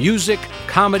with music,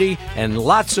 comedy, and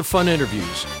lots of fun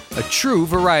interviews. A true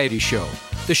variety show.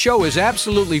 The show is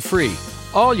absolutely free.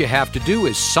 All you have to do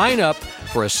is sign up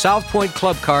for a South Point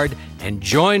Club card and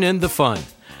join in the fun.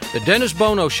 The Dennis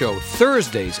Bono Show,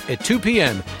 Thursdays at 2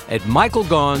 p.m. at Michael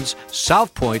Gaughan's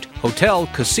South Point Hotel,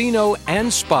 Casino,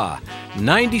 and Spa,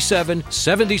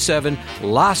 9777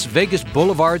 Las Vegas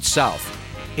Boulevard South.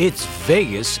 It's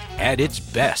Vegas at its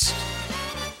best.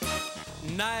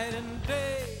 Night and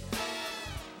day,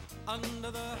 under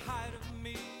the height of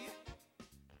me.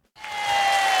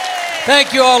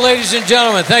 Thank you all, ladies and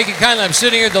gentlemen. Thank you kindly. I'm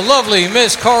sitting here with the lovely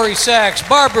Miss Corrie Sachs,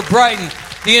 Barbara Brighton,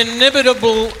 the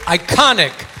inimitable,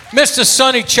 iconic Mr.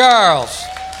 Sonny Charles,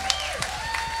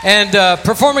 and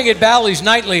performing at Bally's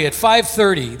nightly at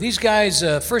 5:30. These guys,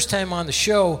 first time on the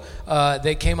show,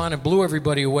 they came on and blew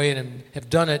everybody away and have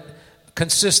done it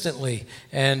consistently.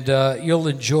 And you'll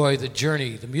enjoy the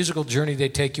journey, the musical journey they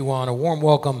take you on. A warm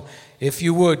welcome, if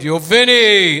you would. Yo,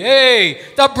 Vinny, hey,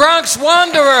 the Bronx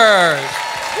Wanderers.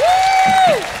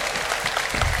 Woo!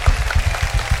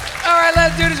 All right,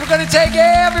 let's do this. We're going to take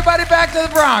everybody back to the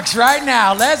Bronx right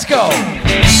now. Let's go.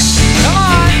 Come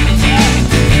on.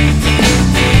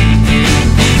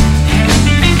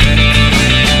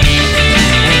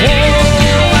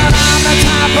 Oh, and I'm the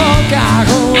type of guy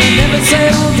who will never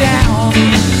settle down.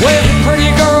 With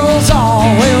pretty girls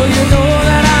on, well, you know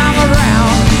that I'm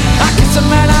around. I kiss them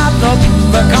and I love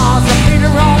them because the feet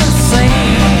are on the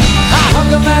same. I hug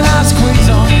them and I squeeze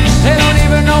them. They don't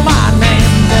even know my name.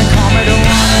 They call me the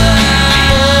one.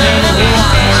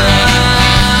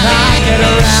 I get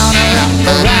around and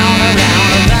around and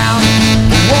around and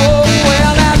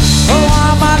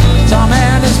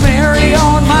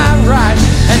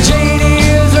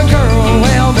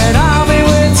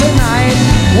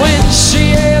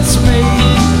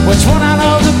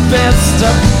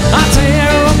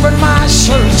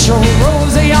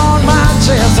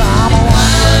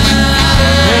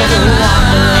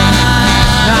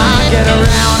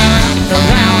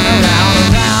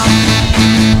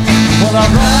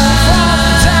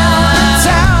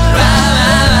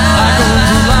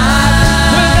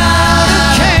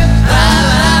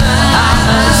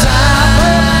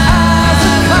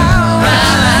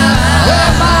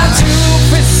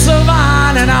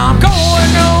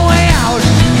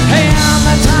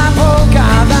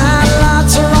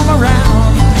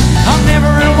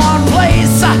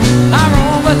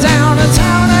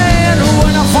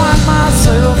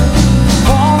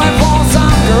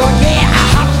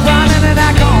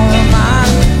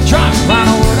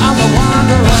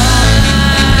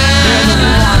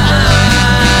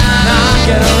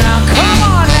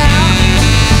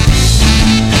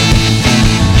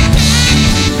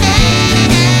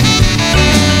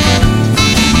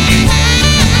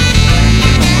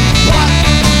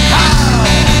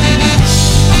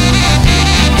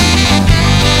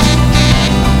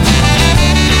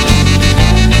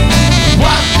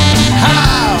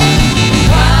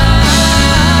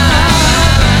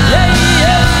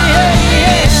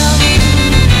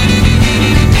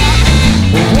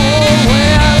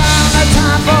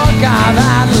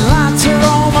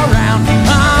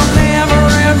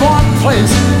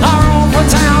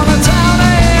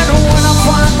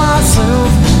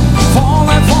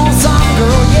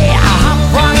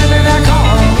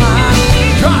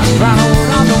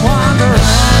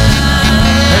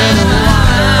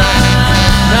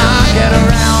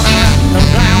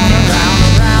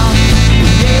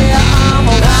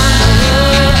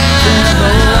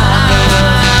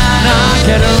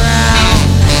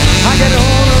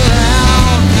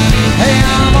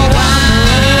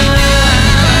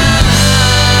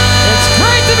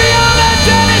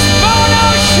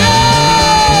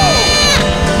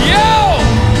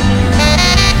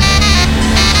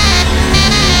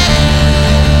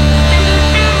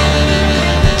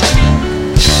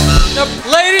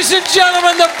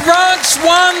gentlemen, the Bronx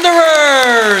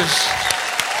Wanderers.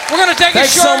 We're going to take a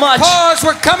short pause.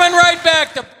 We're coming right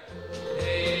back.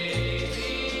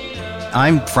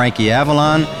 I'm Frankie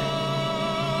Avalon.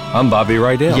 I'm Bobby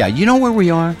Rydell. Yeah, you know where we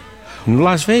are? In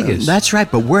Las Vegas. That's right,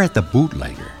 but we're at the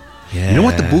Bootlegger. Yeah. You know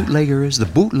what the Bootlegger is? The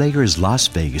Bootlegger is Las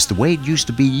Vegas, the way it used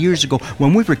to be years ago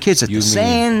when we were kids at the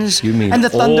Sands and the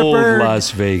Thunderbird. Old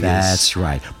Las Vegas. That's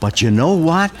right. But you know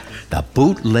what? The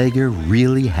Bootlegger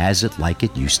really has it like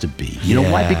it used to be. You know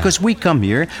why? Because we come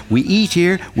here, we eat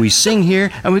here, we sing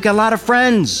here, and we got a lot of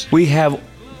friends. We have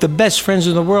the best friends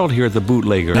in the world here at the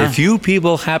Bootlegger. If you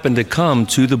people happen to come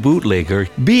to the Bootlegger,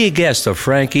 be a guest of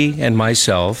Frankie and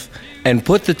myself, and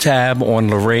put the tab on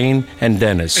Lorraine and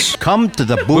Dennis. Come to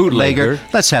the Bootlegger.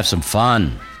 Let's have some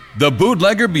fun. The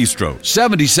Bootlegger Bistro,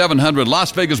 7700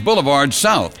 Las Vegas Boulevard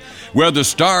South, where the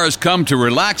stars come to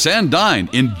relax and dine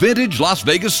in vintage Las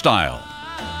Vegas style.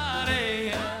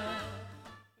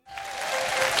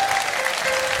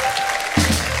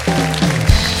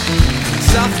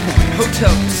 South Point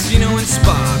Hotel, Casino, and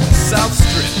Spa, the South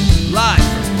Strip, live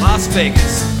from Las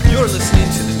Vegas. You're listening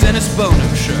to The Dennis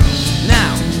Bono Show.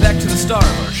 Now, back to the star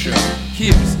of our show.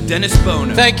 Here's Dennis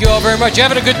Bono. Thank you all very much. You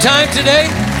having a good time today?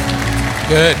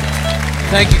 Good.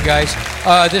 Thank you, guys.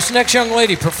 This next young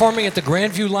lady performing at the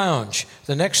Grandview Lounge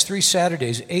the next 3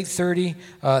 Saturdays, 8:30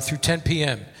 through 10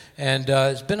 p.m. And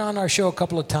has been on our show a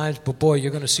couple of times, but boy,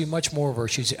 you're going to see much more of her.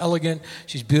 She's elegant,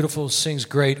 she's beautiful, sings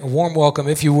great. A warm welcome,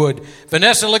 if you would,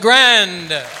 Vanessa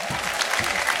LeGrand.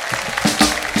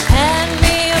 Hand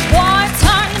me a boy,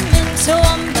 turn him into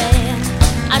a man.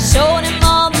 I showed him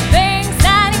all the things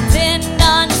that he didn't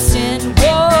understand.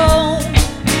 Whoa.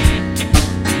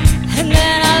 And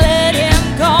then I let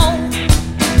him go.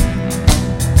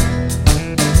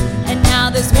 And now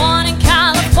there's one in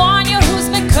California who's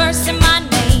been cursing my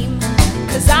name,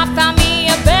 'cause I found me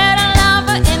a better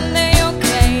lover in the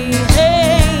UK.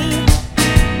 Hey.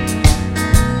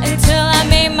 Until I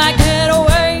made my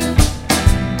getaway.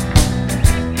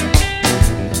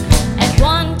 And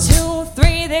 1, 2,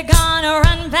 3, they're gonna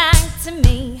run back to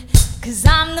me, 'cause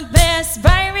I'm the best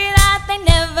baby that they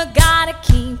never gotta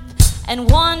keep. And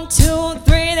 1, 2,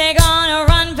 3, they're gonna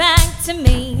run back to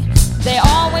me. They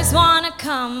always wanna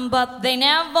come, but they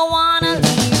never wanna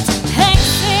leave.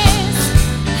 Hexes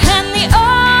and the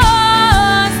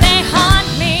O's, they haunt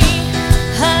me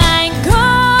like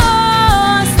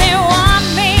ghosts. They want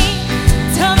me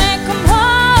to make them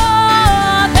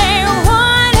whole. They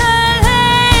wanna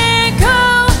let go.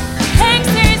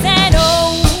 Hexes and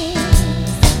O's.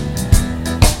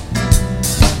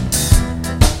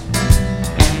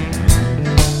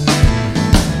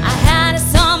 I had a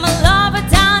summer lover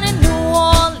down in New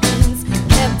Orleans,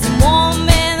 kept him warm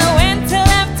in the winter,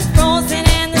 left him frozen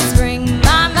in the spring.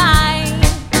 My mind,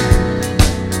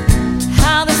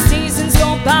 how the seasons go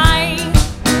by,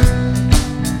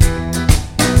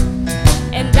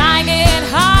 and I get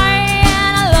high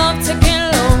and I love to get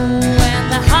low, and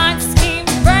the hearts keep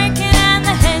breaking and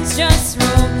the heads just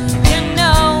roll. You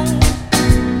know,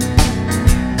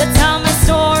 that's how my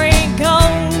story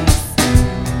goes.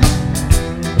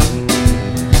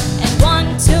 And 1,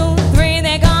 2, 3,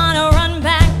 they're gonna run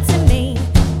back to me,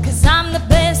 'cause I'm the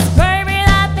best baby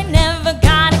that they never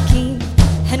gotta keep.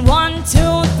 And 1,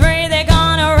 2, 3, they're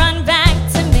gonna run back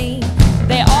to me.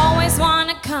 They always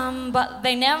wanna come, but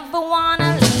they never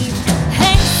wanna leave.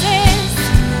 Hexes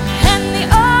and the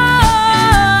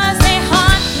O's, they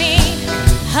haunt me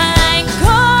like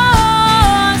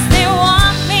ghosts. They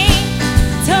want me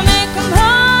to make them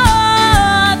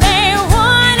whole. They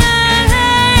wanna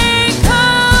let go.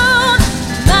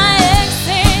 My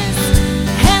exes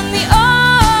and the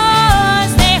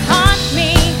O's, they haunt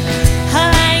me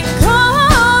like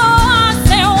ghosts.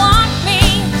 They want me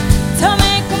to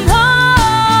make them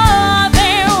whole.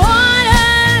 They wanna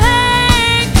let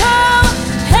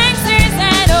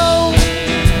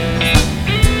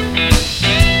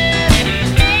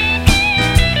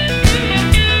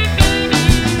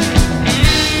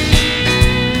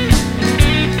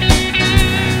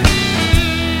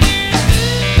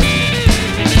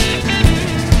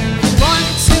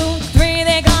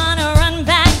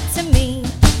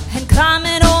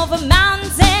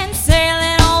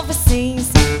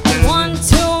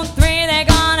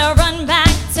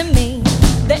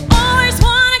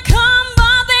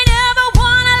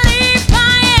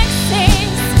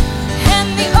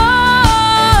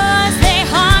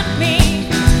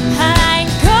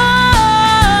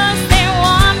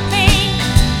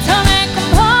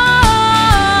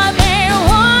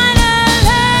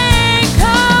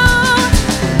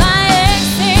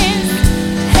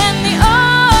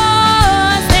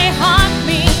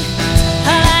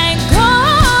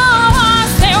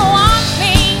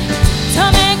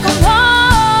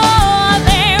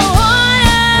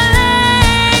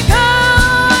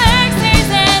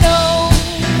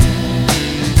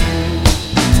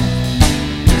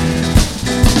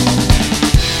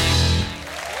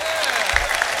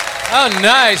How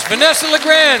nice. Vanessa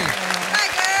LeGrand.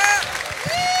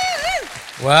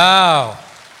 Wow.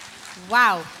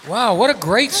 Wow. Wow, what a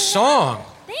great song.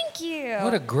 Thank you.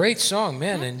 What a great song,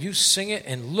 man. And you sing it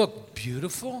and look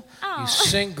beautiful. Oh. You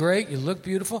sing great. You look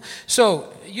beautiful.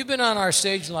 So you've been on our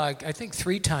stage like, I think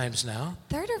 3 times now.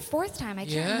 3rd or 4th time, I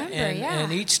can't remember.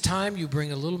 And each time you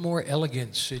bring a little more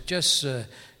elegance. It just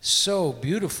so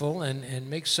beautiful and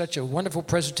makes such a wonderful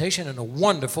presentation and a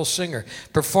wonderful singer.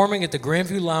 Performing at the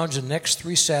Grandview Lounge the next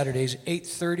 3 Saturdays,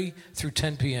 8:30 through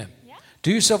 10 p.m. Yeah.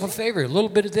 Do yourself a favor. A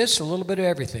little bit of this, a little bit of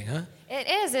everything, huh? It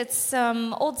is. It's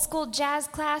some old school jazz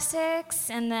classics,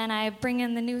 and then I bring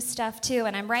in the new stuff too.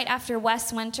 And I'm right after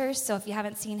Wes Winters, so if you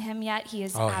haven't seen him yet, he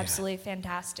is absolutely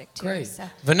fantastic too. Great. So.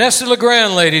 Vanessa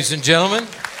LeGrand, ladies and gentlemen.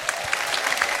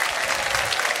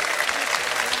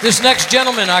 This next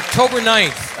gentleman, October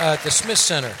 9th at the Smith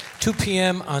Center, 2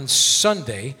 p.m. on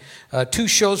Sunday. 2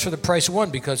 shows for the price of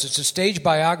 1 because it's a stage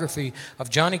biography of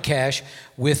Johnny Cash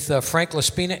with Frank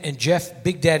LaSpina and Jeff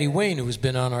Big Daddy Wayne, who has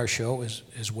been on our show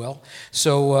as well.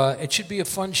 So it should be a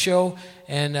fun show.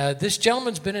 And this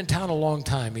gentleman's been in town a long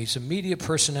time. He's a media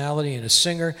personality and a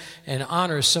singer and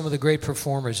honors some of the great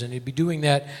performers. And he'd be doing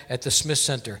that at the Smith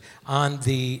Center on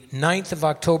the 9th of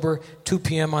October, 2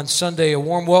 p.m. on Sunday. A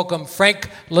warm welcome, Frank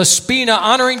LaSpina,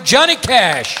 honoring Johnny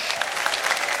Cash.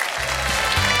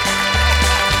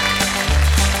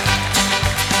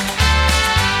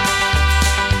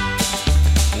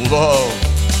 Love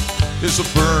is a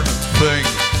burning thing,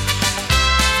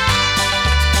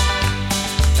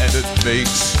 and it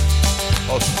makes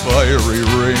a fiery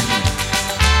ring.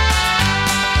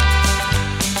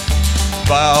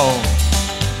 Bound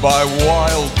by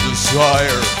wild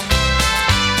desire,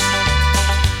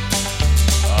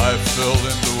 I fell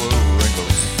into a ring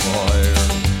of fire.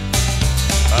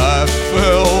 I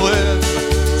fell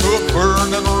into a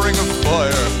burning ring of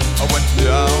fire. I went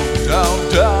down, down,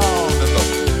 down, and the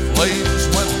flames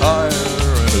went higher,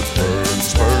 and it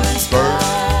burns, burns,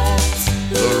 burns.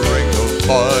 The ring of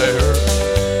fire,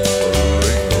 the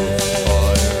ring of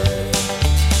fire.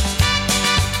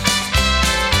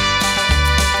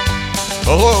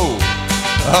 Hello,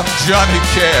 I'm Johnny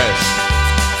Cash.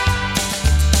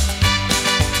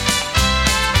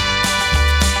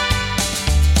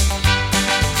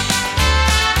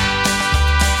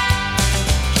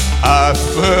 I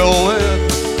fell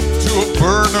into a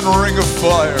burning ring of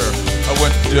fire. I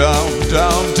went down,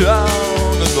 down, down,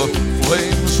 and the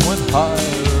flames went higher,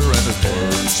 and it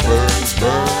burns, burns,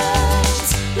 burns.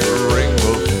 The ring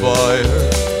of fire,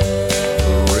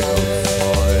 the ring of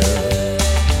fire.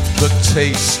 The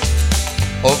taste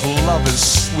of love is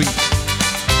sweet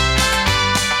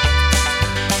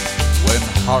when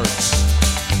hearts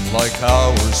like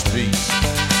ours beat.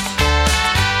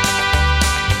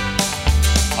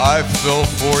 I fell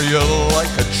for you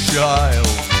like a child.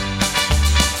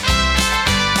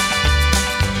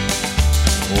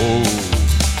 Oh,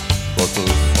 but the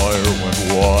fire went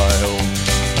wild.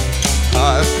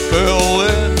 I fell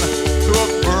into a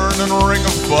burning ring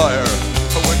of fire.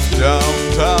 I went down,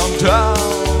 down, down,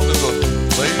 and the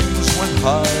flames went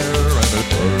higher, and it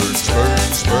burns,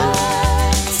 burns,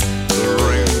 burns. The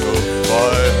ring of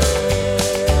fire,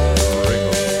 the ring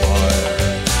of fire.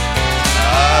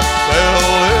 I fell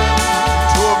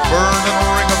into a burning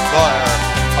ring of fire.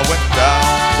 I went down,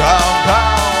 down,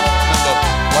 down, and the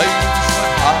flames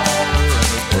went higher, and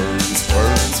it burns,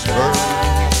 burns,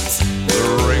 burns. The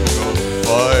ring of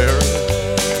fire,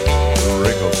 the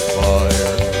ring of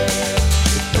fire.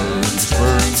 It burns,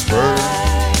 burns,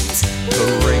 burns. The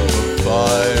ring of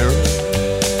fire,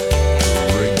 the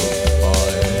ring of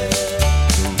fire,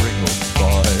 the ring of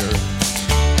fire,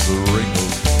 the ring of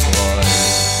fire.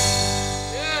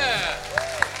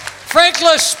 Frank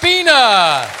LaSpina.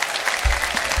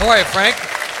 How are you, Frank?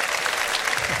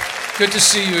 Good to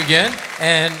see you again.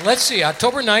 And let's see,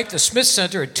 October 9th, the Smith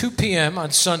Center at 2 p.m.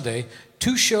 on Sunday.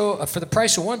 2 show for the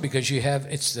price of 1 because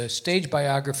it's the stage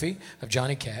biography of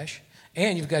Johnny Cash.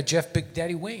 And you've got Jeff Big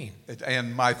Daddy Wayne.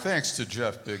 And my thanks to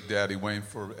Jeff Big Daddy Wayne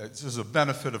for this is a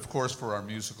benefit, of course, for our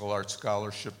musical arts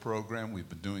scholarship program. We've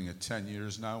been doing it 10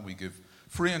 years now. We give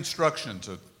free instruction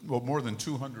to more than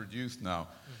 200 youth now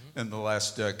in the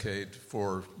last decade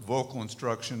for vocal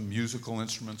instruction, musical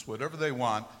instruments, whatever they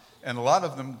want. And a lot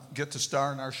of them get to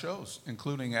star in our shows,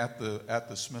 including at the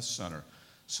Smith Center.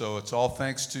 So it's all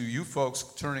thanks to you folks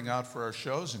turning out for our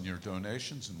shows and your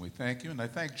donations, and we thank you. And I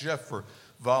thank Jeff for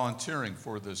volunteering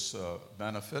for this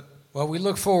benefit. Well, we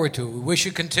look forward to it. We wish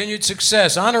you continued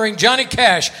success honoring Johnny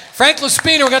Cash. Frank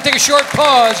LaSpina, we're going to take a short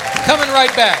pause. Coming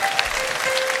right back.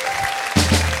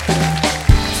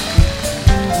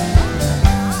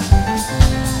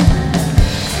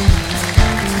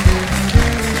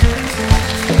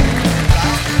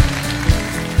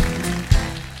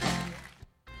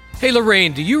 Hey,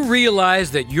 Lorraine, do you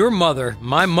realize that your mother,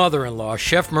 my mother-in-law,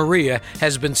 Chef Maria,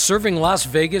 has been serving Las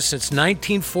Vegas since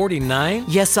 1949?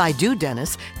 Yes, I do,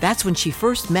 Dennis. That's when she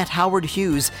first met Howard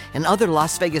Hughes and other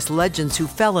Las Vegas legends who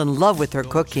fell in love with her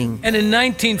cooking. And in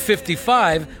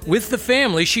 1955, with the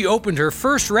family, she opened her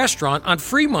first restaurant on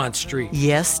Fremont Street.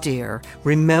 Yes, dear.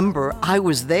 Remember, I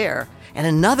was there. And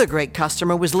another great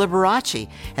customer was Liberace.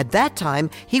 At that time,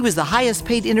 he was the highest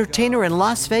paid entertainer in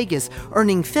Las Vegas,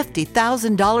 earning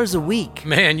 $50,000 a week.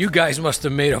 Man, you guys must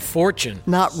have made a fortune.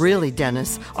 Not really,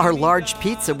 Dennis. Our large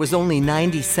pizza was only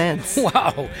 90 cents.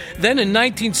 Wow. Then in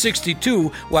 1962,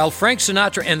 while Frank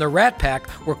Sinatra and the Rat Pack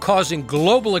were causing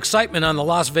global excitement on the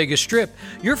Las Vegas Strip,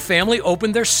 your family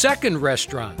opened their second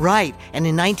restaurant. Right. And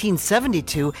in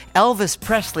 1972, Elvis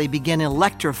Presley began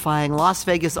electrifying Las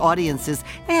Vegas audiences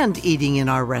and eating in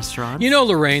our restaurant. You know,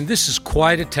 Lorraine, this is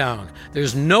quite a town.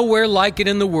 There's nowhere like it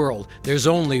in the world. There's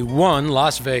only one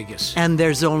Las Vegas. And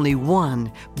there's only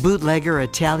one Bootlegger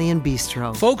Italian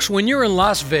Bistro. Folks, when you're in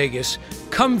Las Vegas,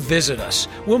 come visit us.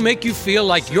 We'll make you feel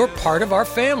like you're part of our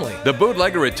family. The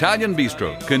Bootlegger Italian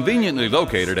Bistro, conveniently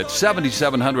located at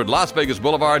 7700 Las Vegas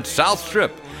Boulevard, South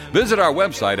Strip. Visit our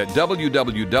website at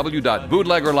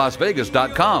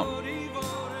www.bootleggerlasvegas.com.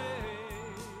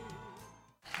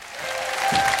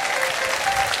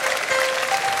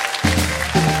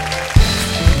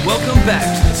 Welcome back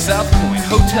to the South Point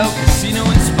Hotel, Casino,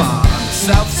 and Spa on the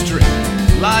South Strip.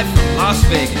 Live from Las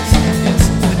Vegas, it's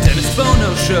the Dennis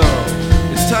Bono Show.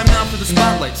 It's time now for the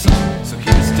Spotlight song, so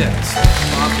here's Dennis,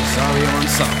 off the Rosario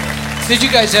Ensemble. Did you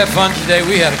guys have fun today?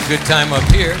 We had a good time up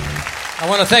here. I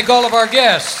want to thank all of our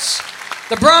guests.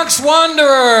 The Bronx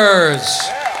Wanderers,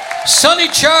 Sonny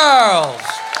Charles,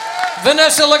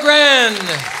 Vanessa LeGrand,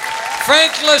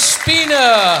 Frank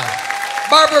LaSpina,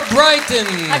 Barbara Brighton,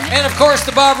 and of course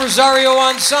the Bob Rosario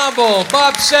Ensemble,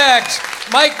 Bob Sachs,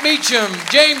 Mike Meacham,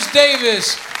 James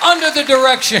Davis, under the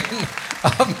direction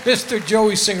of Mr.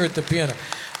 Joey Singer at the piano.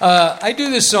 I do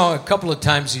this song a couple of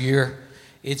times a year.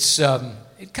 It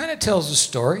kind of tells a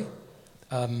story,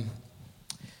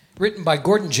 written by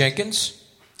Gordon Jenkins,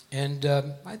 and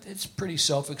it's pretty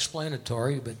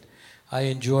self-explanatory, but I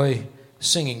enjoy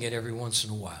singing it every once in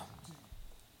a while.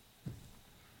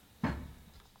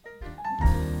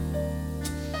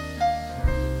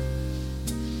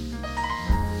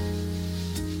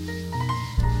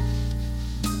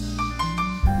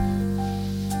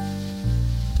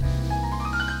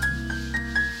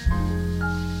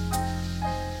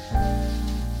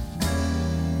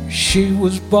 She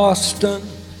was Boston,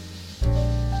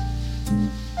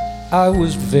 I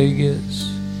was Vegas.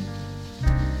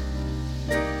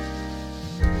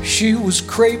 She was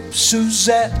Crepe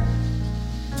Suzette,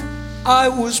 I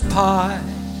was pie.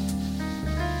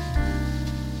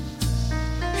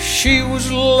 She was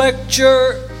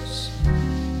lectures,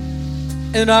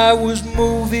 and I was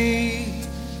movies,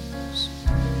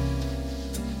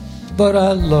 but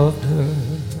I loved her.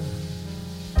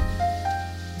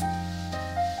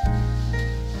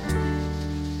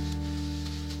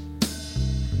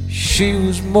 She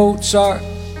was Mozart,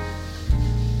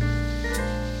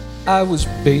 I was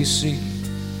Basie.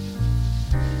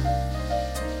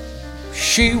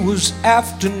 She was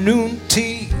afternoon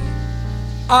tea,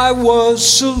 I was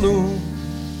saloons.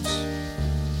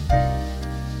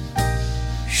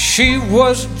 She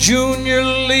was Junior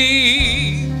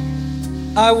League,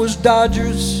 I was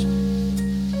Dodgers,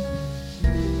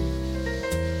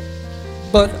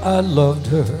 but I loved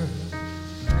her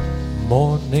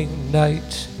morning,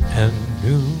 night, and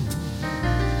noon.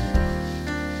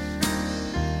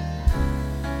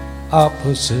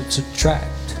 Opposites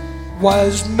attract,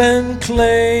 wise men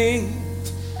claim,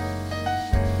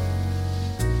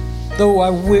 though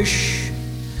I wish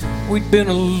we'd been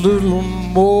a little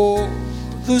more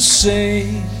the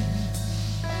same.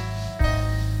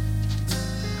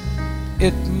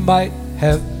 It might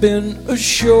have been a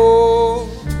shorter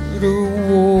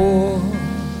war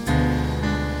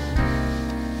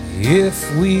if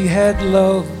we had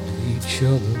loved each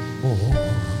other more.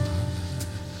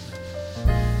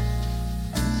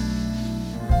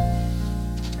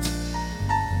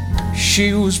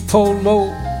 She was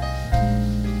polo,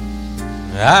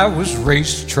 I was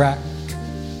racetrack.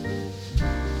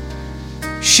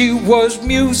 She was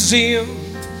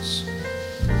museums,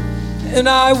 and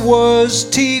I was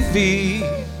TV.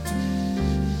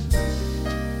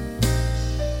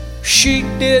 She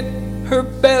did her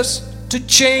best to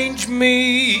change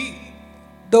me,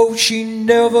 though she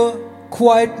never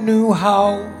quite knew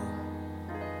how.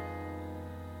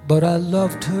 But I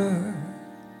loved her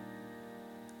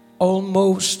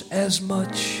almost as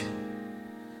much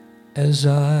as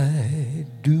I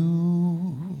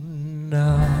do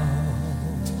now.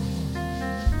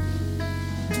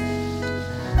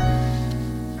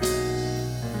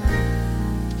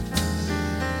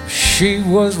 She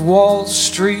was Wall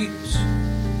Street,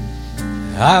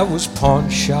 I was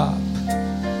pawn shop.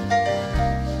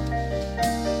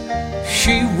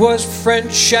 She was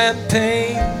French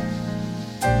champagne,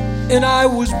 and I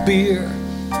was beer.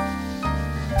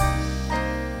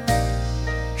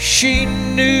 She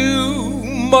knew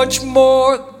much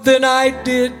more than I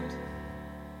did.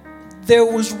 There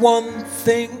was one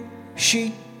thing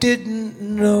she didn't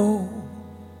know,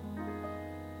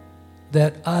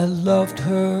 that I loved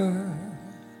her,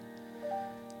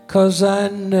 'cause I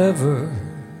never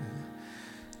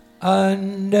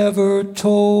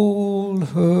told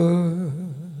her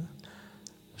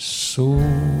so.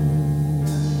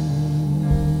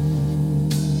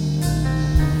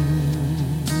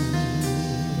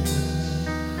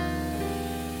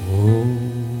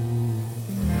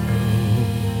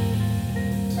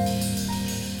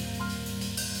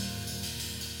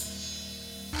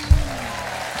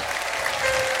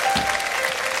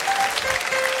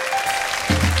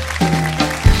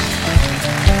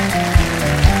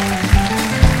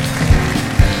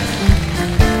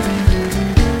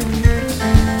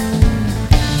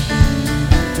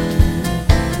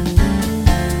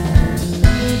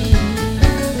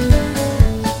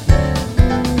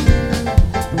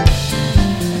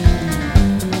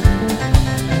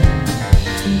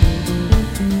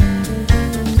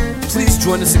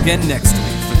 Join us again next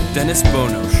week for the Dennis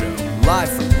Bono Show, live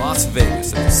from Las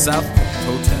Vegas at the South Point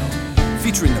Hotel,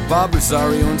 featuring the Bob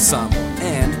Rosario Ensemble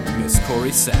and Miss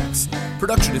Corrie Sachs.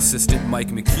 Production assistant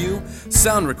Mike McHugh,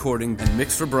 sound recording and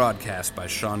mix for broadcast by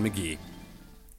Sean McGee.